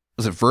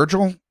was it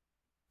Virgil?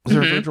 Was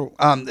there Virgil?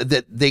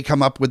 That they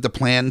come up with the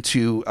plan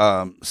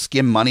to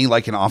skim money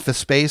like an Office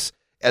Space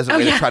as a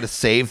way to try to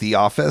save the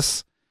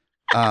office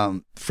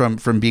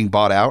from being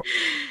bought out.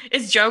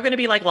 Is Joe going to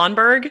be like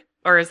Lundberg?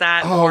 Or is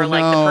that more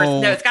like the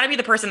person? No, it's got to be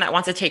the person that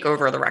wants to take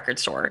over the record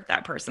store.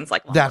 That person's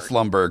like Lundberg. That's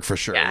Lumberg for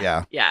sure.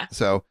 Yeah.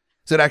 So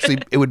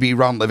it would be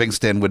Ron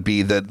Livingston would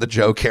be the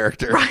Joe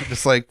character. Right.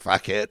 Just like,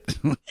 fuck it.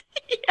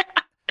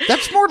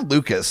 That's more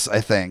Lucas,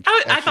 I think.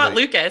 I thought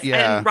Lucas.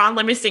 Yeah. And Ron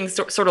Livingston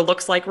sort of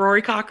looks like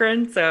Rory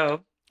Cochrane.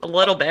 So a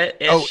little bit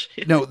ish.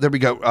 Oh, no, there we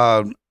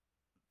go.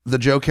 The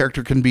Joe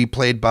character can be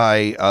played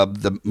by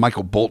the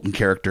Michael Bolton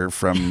character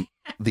from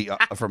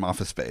from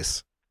Office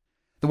Space.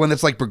 The one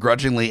that's like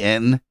begrudgingly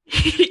in.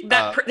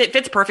 It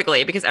fits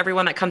perfectly because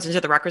everyone that comes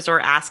into the record store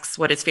asks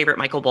what his favorite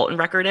Michael Bolton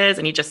record is,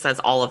 and he just says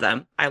all of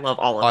them. I love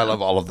all of them. I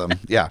love all of them.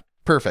 Yeah,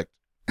 perfect.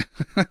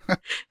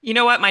 You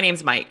know what? My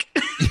name's Mike.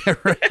 Yeah,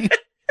 right.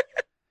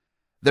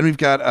 Then we've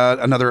got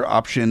another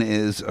option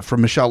is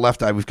from Michelle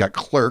Left Eye. We've got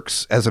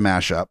Clerks as a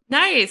mashup.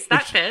 Nice.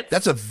 That fits.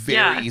 That's a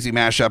very easy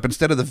mashup.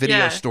 Instead of the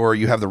video store,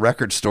 you have the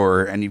record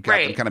store, and you've got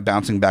them kind of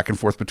bouncing back and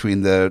forth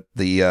between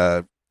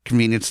the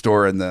convenience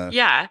store and the...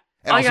 Yeah.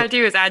 All you got to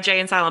do is add Jay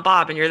and Silent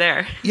Bob, and you're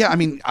there. Yeah, I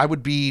mean, I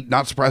would be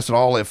not surprised at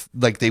all if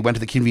like they went to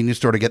the convenience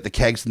store to get the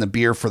kegs and the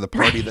beer for the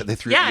party that they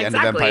threw at the end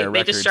of Empire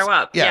Records. They just show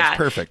up. Yeah, it's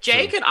perfect.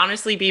 Jay could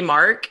honestly be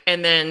Mark,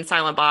 and then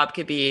Silent Bob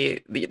could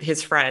be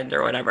his friend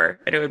or whatever,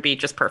 and it would be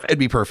just perfect. It'd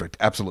be perfect.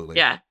 Absolutely.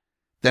 Yeah.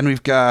 Then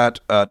we've got,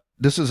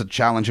 this is a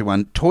challenging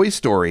one, Toy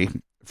Story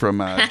from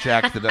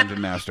Jack the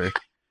Dungeon Master.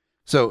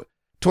 So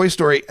Toy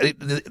Story,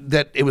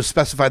 that it was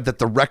specified that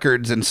the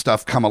records and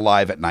stuff come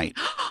alive at night.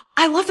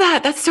 I love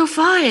that. That's so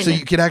fun. So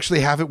you could actually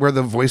have it where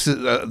the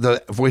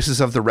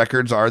voices of the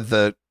records are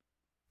the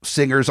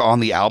singers on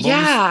the albums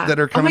that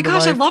are coming to life.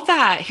 Oh my gosh, I love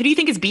that. Who do you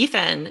think is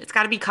beefing? It's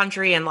got to be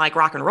country and like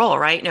rock and roll,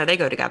 right? No, they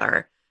go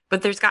together.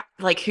 But there's got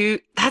like who?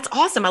 That's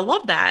awesome. I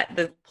love that.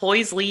 The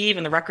employees leave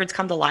and the records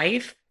come to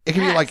life. It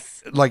can be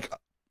like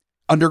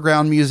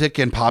underground music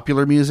and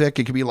popular music.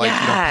 It could be like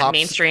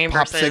mainstream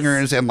pop versus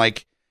singers and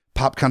like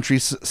pop country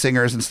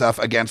singers and stuff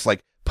against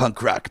like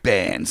punk rock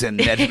bands and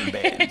metal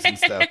bands and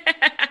stuff.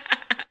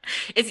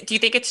 Do you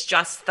think it's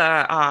just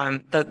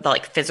the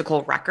like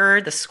physical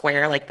record, the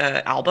square, like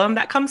the album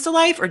that comes to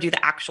life, or do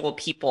the actual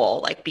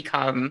people like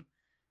become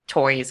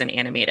toys and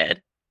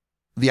animated?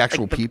 The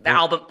actual people, the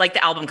album, like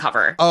the album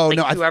cover. Oh like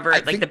no, whoever, I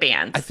like think, the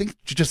band. I think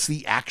just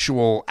the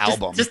actual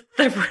album, just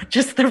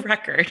the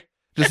record.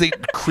 Just they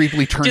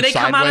creepily turn. Do they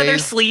sideways. come out of their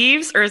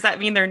sleeves, or does that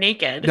mean they're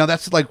naked? No,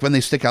 that's like when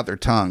they stick out their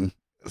tongue.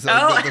 So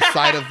the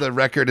side of the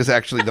record is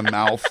actually the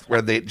mouth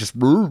where they just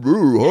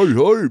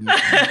hi.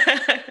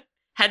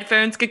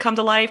 Headphones could come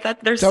to life.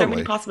 There's so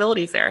many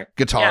possibilities there.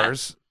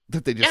 Guitars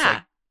that they just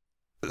like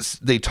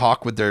they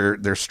talk with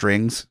their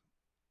strings.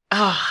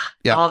 Oh,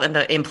 yeah. And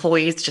the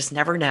employees just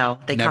never know.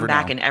 They come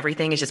back and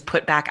everything is just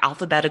put back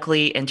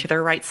alphabetically into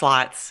their right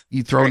slots.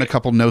 You throw in a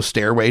couple no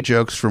stairway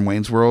jokes from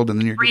Wayne's World and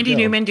then you're Randy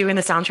Newman doing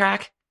the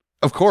soundtrack.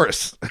 Of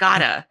course.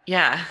 Gotta.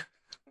 Yeah.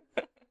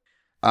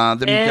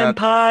 Then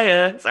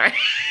Empire. Sorry.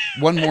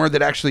 One more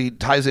that actually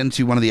ties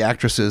into one of the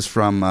actresses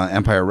from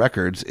Empire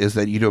Records is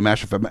that you do a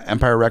mashup of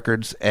Empire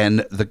Records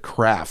and The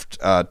Craft.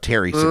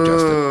 Terry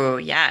suggested. Oh,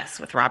 yes.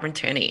 With Robin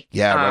Tunney.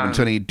 Yeah. Robin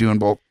Tunney doing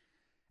both.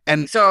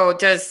 And so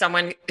does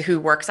someone who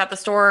works at the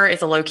store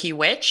is a low-key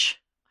witch?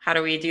 How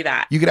do we do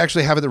that? You could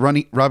actually have it that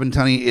Robin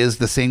Tunney is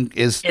the same both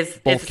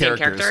characters. Same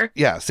character?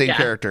 Yeah, same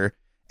character.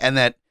 And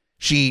that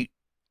she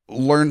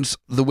learns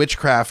the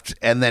witchcraft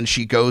and then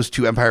she goes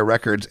to Empire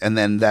Records and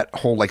then that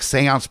whole like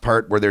seance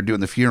part where they're doing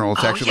the funeral.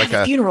 It's actually like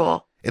a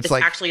funeral. It's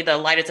like actually the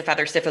light as a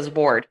feather, stiff as a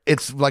board.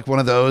 It's like one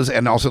of those,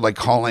 and also like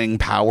calling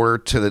power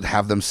to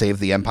have them save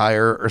the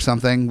Empire or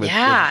something. With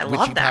I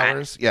love that.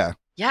 Powers. Yeah.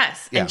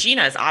 Yes. And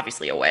Gina is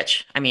obviously a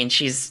witch. I mean,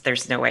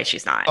 there's no way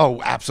she's not.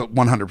 Oh, absolutely.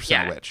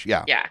 100% a witch.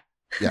 Yeah. Yeah.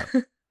 Yeah.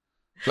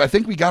 So I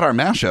think we got our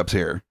mashups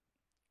here,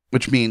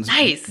 which means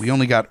we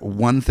only got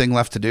one thing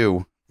left to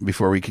do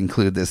before we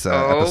conclude this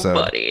episode.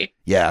 Buddy.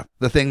 Yeah.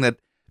 The thing that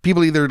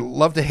people either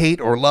love to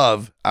hate or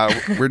love.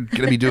 We're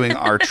going to be doing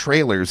our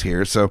trailers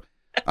here. So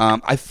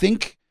I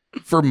think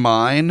for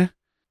mine,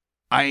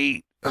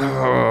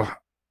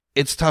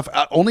 it's tough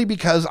only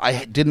because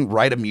I didn't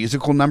write a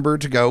musical number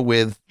to go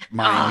with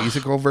my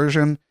musical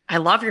version. I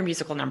love your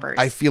musical numbers.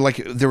 I feel like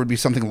there would be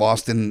something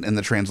lost in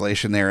the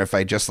translation there if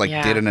I just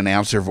did an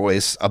announcer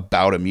voice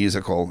about a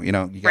musical. You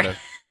know, you gotta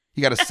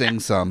sing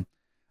some.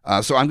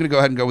 So I'm gonna go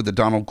ahead and go with the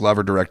Donald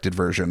Glover directed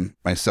version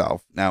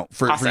myself. Now,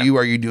 for you,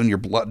 are you doing your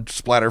blood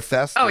splatter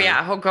fest? Oh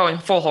yeah, I'm going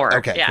full horror.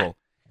 Okay, cool.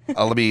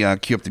 Let me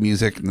cue up the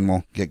music and then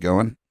we'll get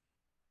going.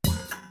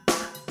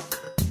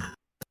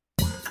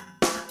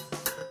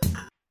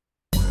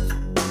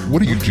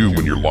 What do you do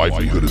when your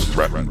livelihood is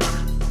threatened?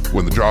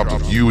 When the jobs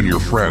of you and your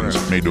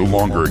friends may no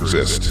longer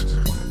exist?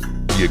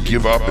 Do you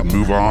give up and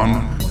move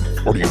on?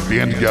 Or do you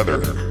band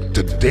together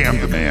to damn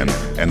the man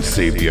and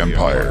save the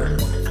Empire?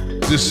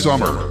 This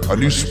summer, a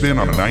new spin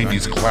on a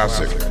 90s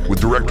classic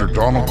with director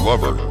Donald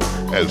Glover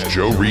as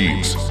Joe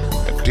Reeves,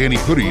 and Danny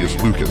Pudi as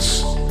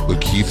Lucas,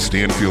 Lakeith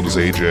Stanfield as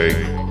AJ,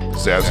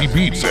 Zazie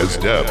Beetz as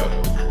Deb,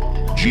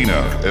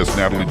 Gina as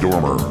Natalie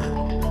Dormer,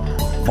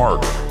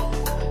 Mark,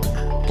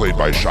 played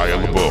by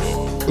Shia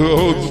LaBeouf.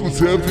 Oh, what's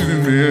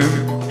happening,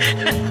 man?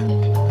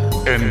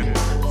 And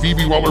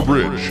Phoebe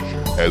Waller-Bridge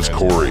as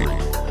Corey.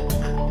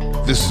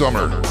 This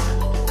summer,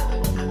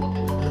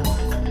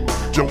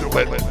 don't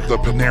let the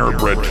Panera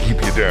Bread keep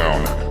you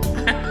down.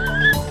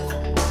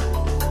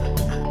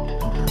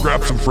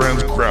 Grab some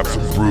friends, grab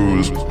some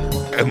brews,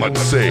 and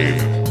let's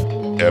save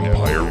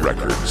Empire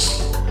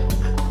Records.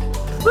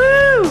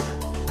 Woo!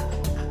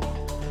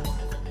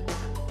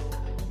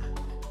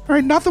 All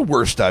right, not the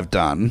worst I've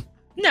done.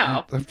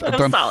 No, I've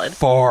done solid.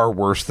 Far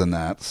worse than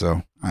that,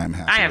 so I'm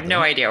happy. I have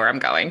no idea where I'm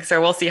going,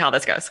 so we'll see how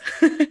this goes.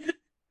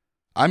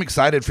 I'm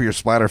excited for your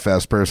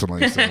Splatterfest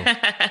personally. So.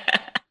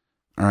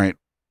 All right,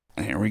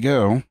 here we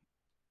go.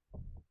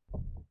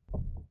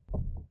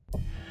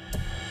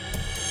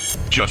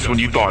 Just when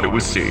you thought it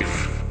was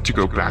safe to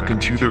go back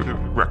into the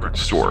record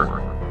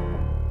store,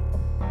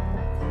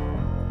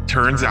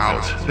 turns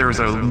out there's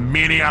a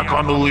maniac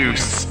on the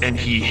loose and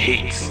he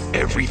hates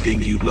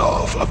everything you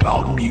love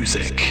about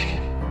music.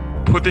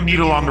 Put the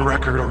needle on the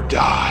record or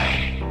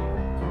die.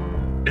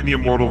 In the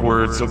immortal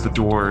words of the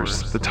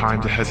Doors, the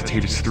time to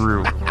hesitate is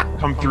through.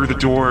 Come through the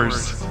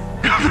doors.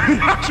 Come through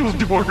the actual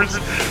doors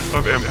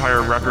of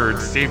Empire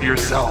Records. Save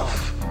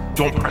yourself.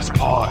 Don't press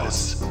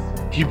pause.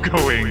 Keep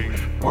going,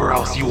 or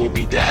else you will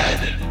be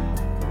dead.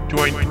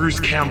 Join Bruce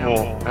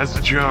Campbell as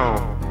Joe,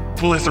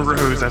 Felissa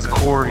Rose as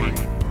Corey,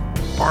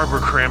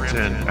 Barbara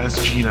Crampton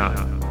as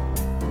Gina,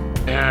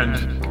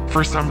 and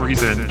for some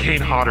reason,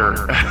 Kane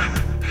Hodder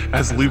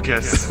as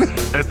Lucas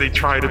as they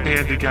try to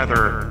band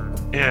together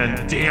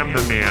and damn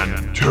the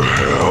man To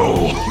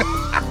hell.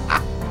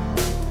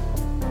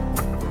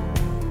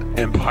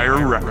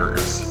 Empire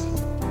Records,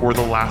 or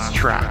the last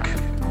track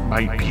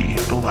might be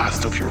the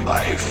last of your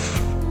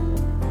life.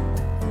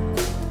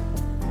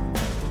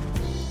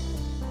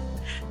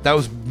 That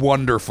was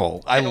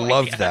wonderful. I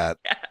loved that.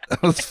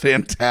 That was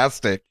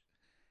fantastic.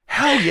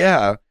 Hell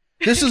yeah.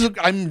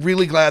 I'm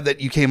really glad that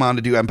you came on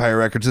to do Empire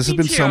Records. This has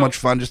been so much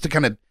fun just to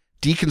kind of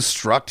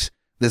deconstruct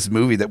this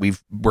movie that we're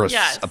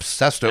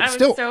obsessed with. I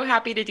was so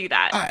happy to do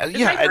that. It's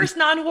my first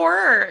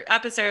non-horror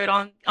episode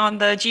on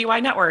the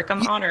GUI network.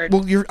 I'm honored.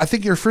 Well, I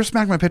think your first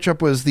Smack My Pitch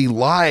Up was the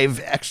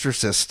live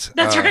Exorcist.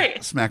 That's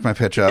right. Smack My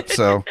Pitch Up.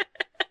 So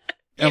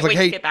I was like,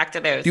 hey, get back to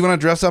those. Do you want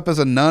to dress up as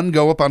a nun,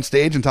 go up on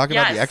stage and talk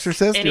about The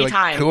Exorcist? Anytime. You're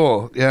like,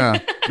 cool. Yeah,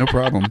 no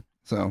problem.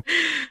 So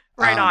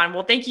right on.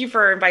 Well, thank you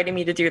for inviting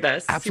me to do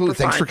this. Absolutely.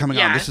 Thanks for coming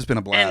on. This has been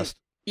a blast.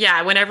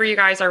 And whenever you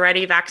guys are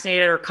ready,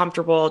 vaccinated or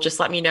comfortable, just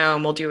let me know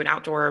and we'll do an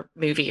outdoor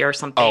movie or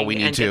something. Oh, we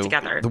need to. Get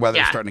together. The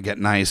weather's starting to get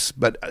nice.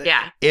 But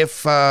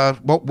if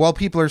while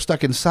people are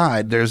stuck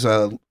inside, there's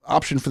a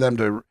option for them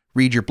to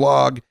read your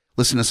blog,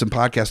 listen to some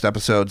podcast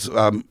episodes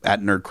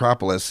at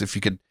Nerdcropolis. If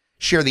you could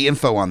share the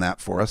info on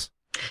that for us.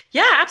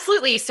 Yeah,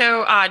 absolutely.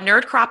 So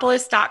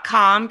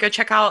nerdcropolis.com. Go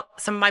check out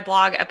some of my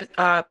blog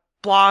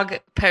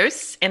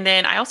posts. And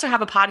then I also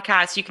have a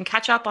podcast. You can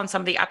catch up on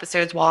some of the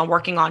episodes while I'm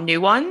working on new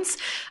ones.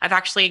 I've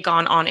actually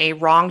gone on a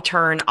Wrong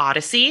Turn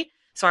Odyssey.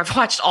 So I've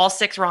watched all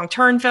 6 Wrong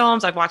Turn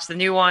films. I've watched the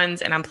new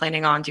ones, and I'm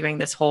planning on doing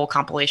this whole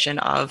compilation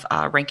of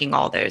ranking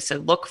all those. So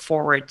look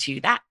forward to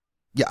that.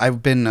 Yeah,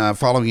 I've been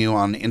following you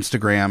on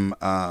Instagram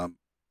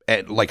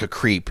like a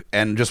creep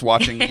and just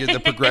watching the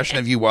progression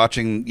of you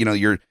watching,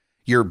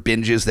 your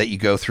binges that you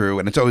go through.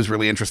 And it's always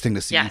really interesting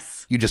to see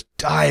you just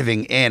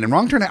diving in. And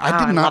Wrong Turn,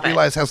 I did not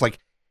realize has like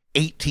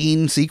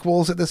 18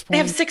 sequels at this point. They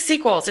have 6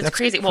 sequels. It's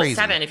crazy. Well, crazy.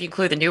 7 if you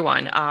include the new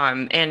one.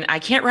 And I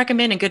can't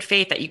recommend in good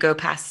faith that you go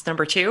past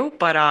number 2,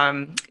 but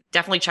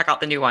definitely check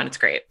out the new one. It's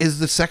great. Is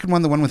the second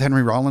one the one with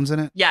Henry Rollins in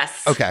it?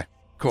 Yes. Okay,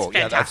 cool.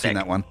 Yeah, I've seen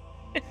that one.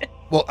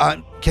 Well,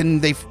 can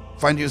they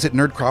find you? Is it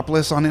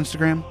Nerdcropolis on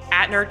Instagram?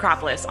 At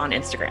Nerdcropolis on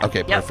Instagram.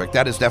 Okay, perfect.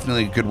 That is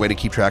definitely a good way to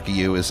keep track of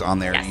you, is on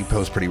there. Yes. You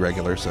post pretty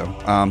regular. So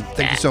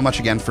thank you so much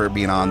again for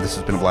being on. This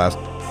has been a blast.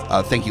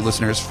 Thank you,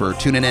 listeners, for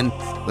tuning in,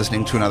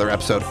 listening to another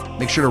episode.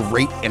 Make sure to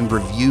rate and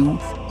review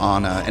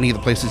on any of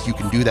the places you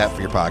can do that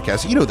for your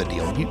podcast. You know the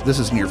deal. This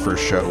isn't your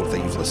first show that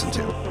you've listened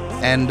to.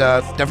 And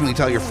definitely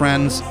tell your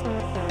friends,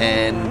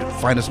 and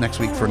find us next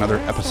week for another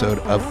episode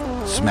of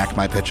Smack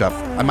My Pitch Up.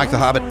 I'm Mike the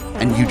Hobbit,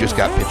 and you just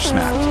got pitch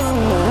smacked.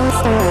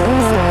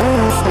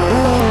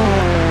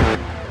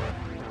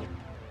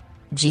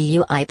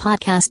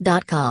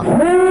 GUIPodcast.com.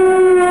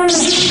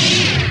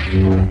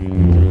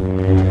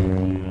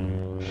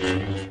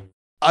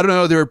 I don't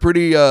know. They're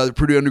pretty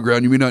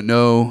underground. You may not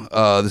know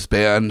this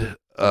band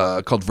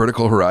called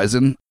Vertical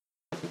Horizon.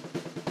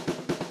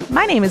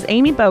 My name is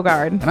Amy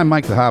Bogard. And I'm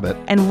Mike the Hobbit.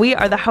 And we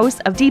are the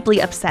hosts of Deeply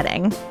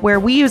Upsetting, where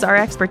we use our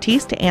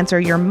expertise to answer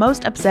your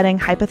most upsetting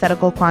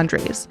hypothetical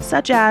quandaries,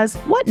 such as,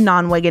 what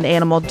non-winged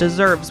animal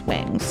deserves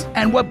wings?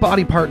 And what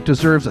body part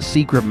deserves a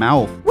secret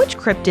mouth? Which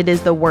cryptid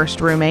is the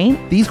worst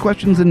roommate? These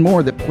questions and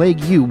more that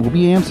plague you will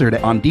be answered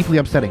on Deeply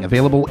Upsetting,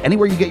 available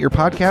anywhere you get your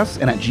podcasts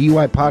and at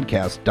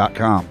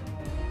GUIPodcast.com.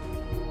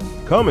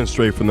 Coming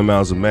straight from the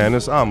mouths of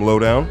madness, I'm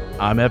Lowdown.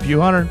 I'm F.U.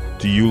 Hunter.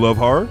 Do you love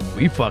horror?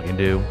 We fucking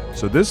do.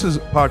 So this is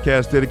a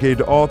podcast dedicated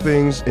to all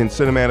things in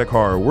cinematic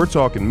horror. We're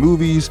talking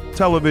movies,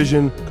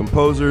 television,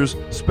 composers,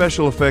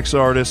 special effects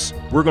artists.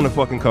 We're going to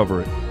fucking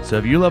cover it. So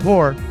if you love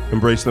horror,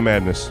 embrace the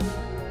madness.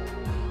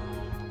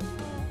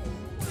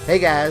 Hey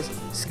guys,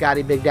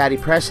 Scotty Big Daddy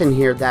Preston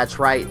here. That's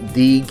right,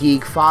 the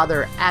Geek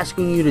Father,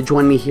 asking you to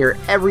join me here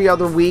every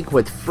other week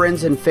with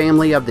friends and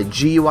family of the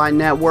GUI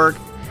Network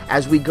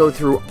as we go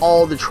through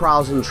all the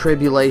trials and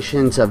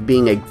tribulations of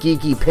being a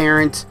geeky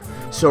parent.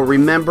 So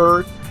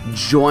remember,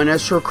 join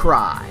us or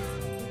cry.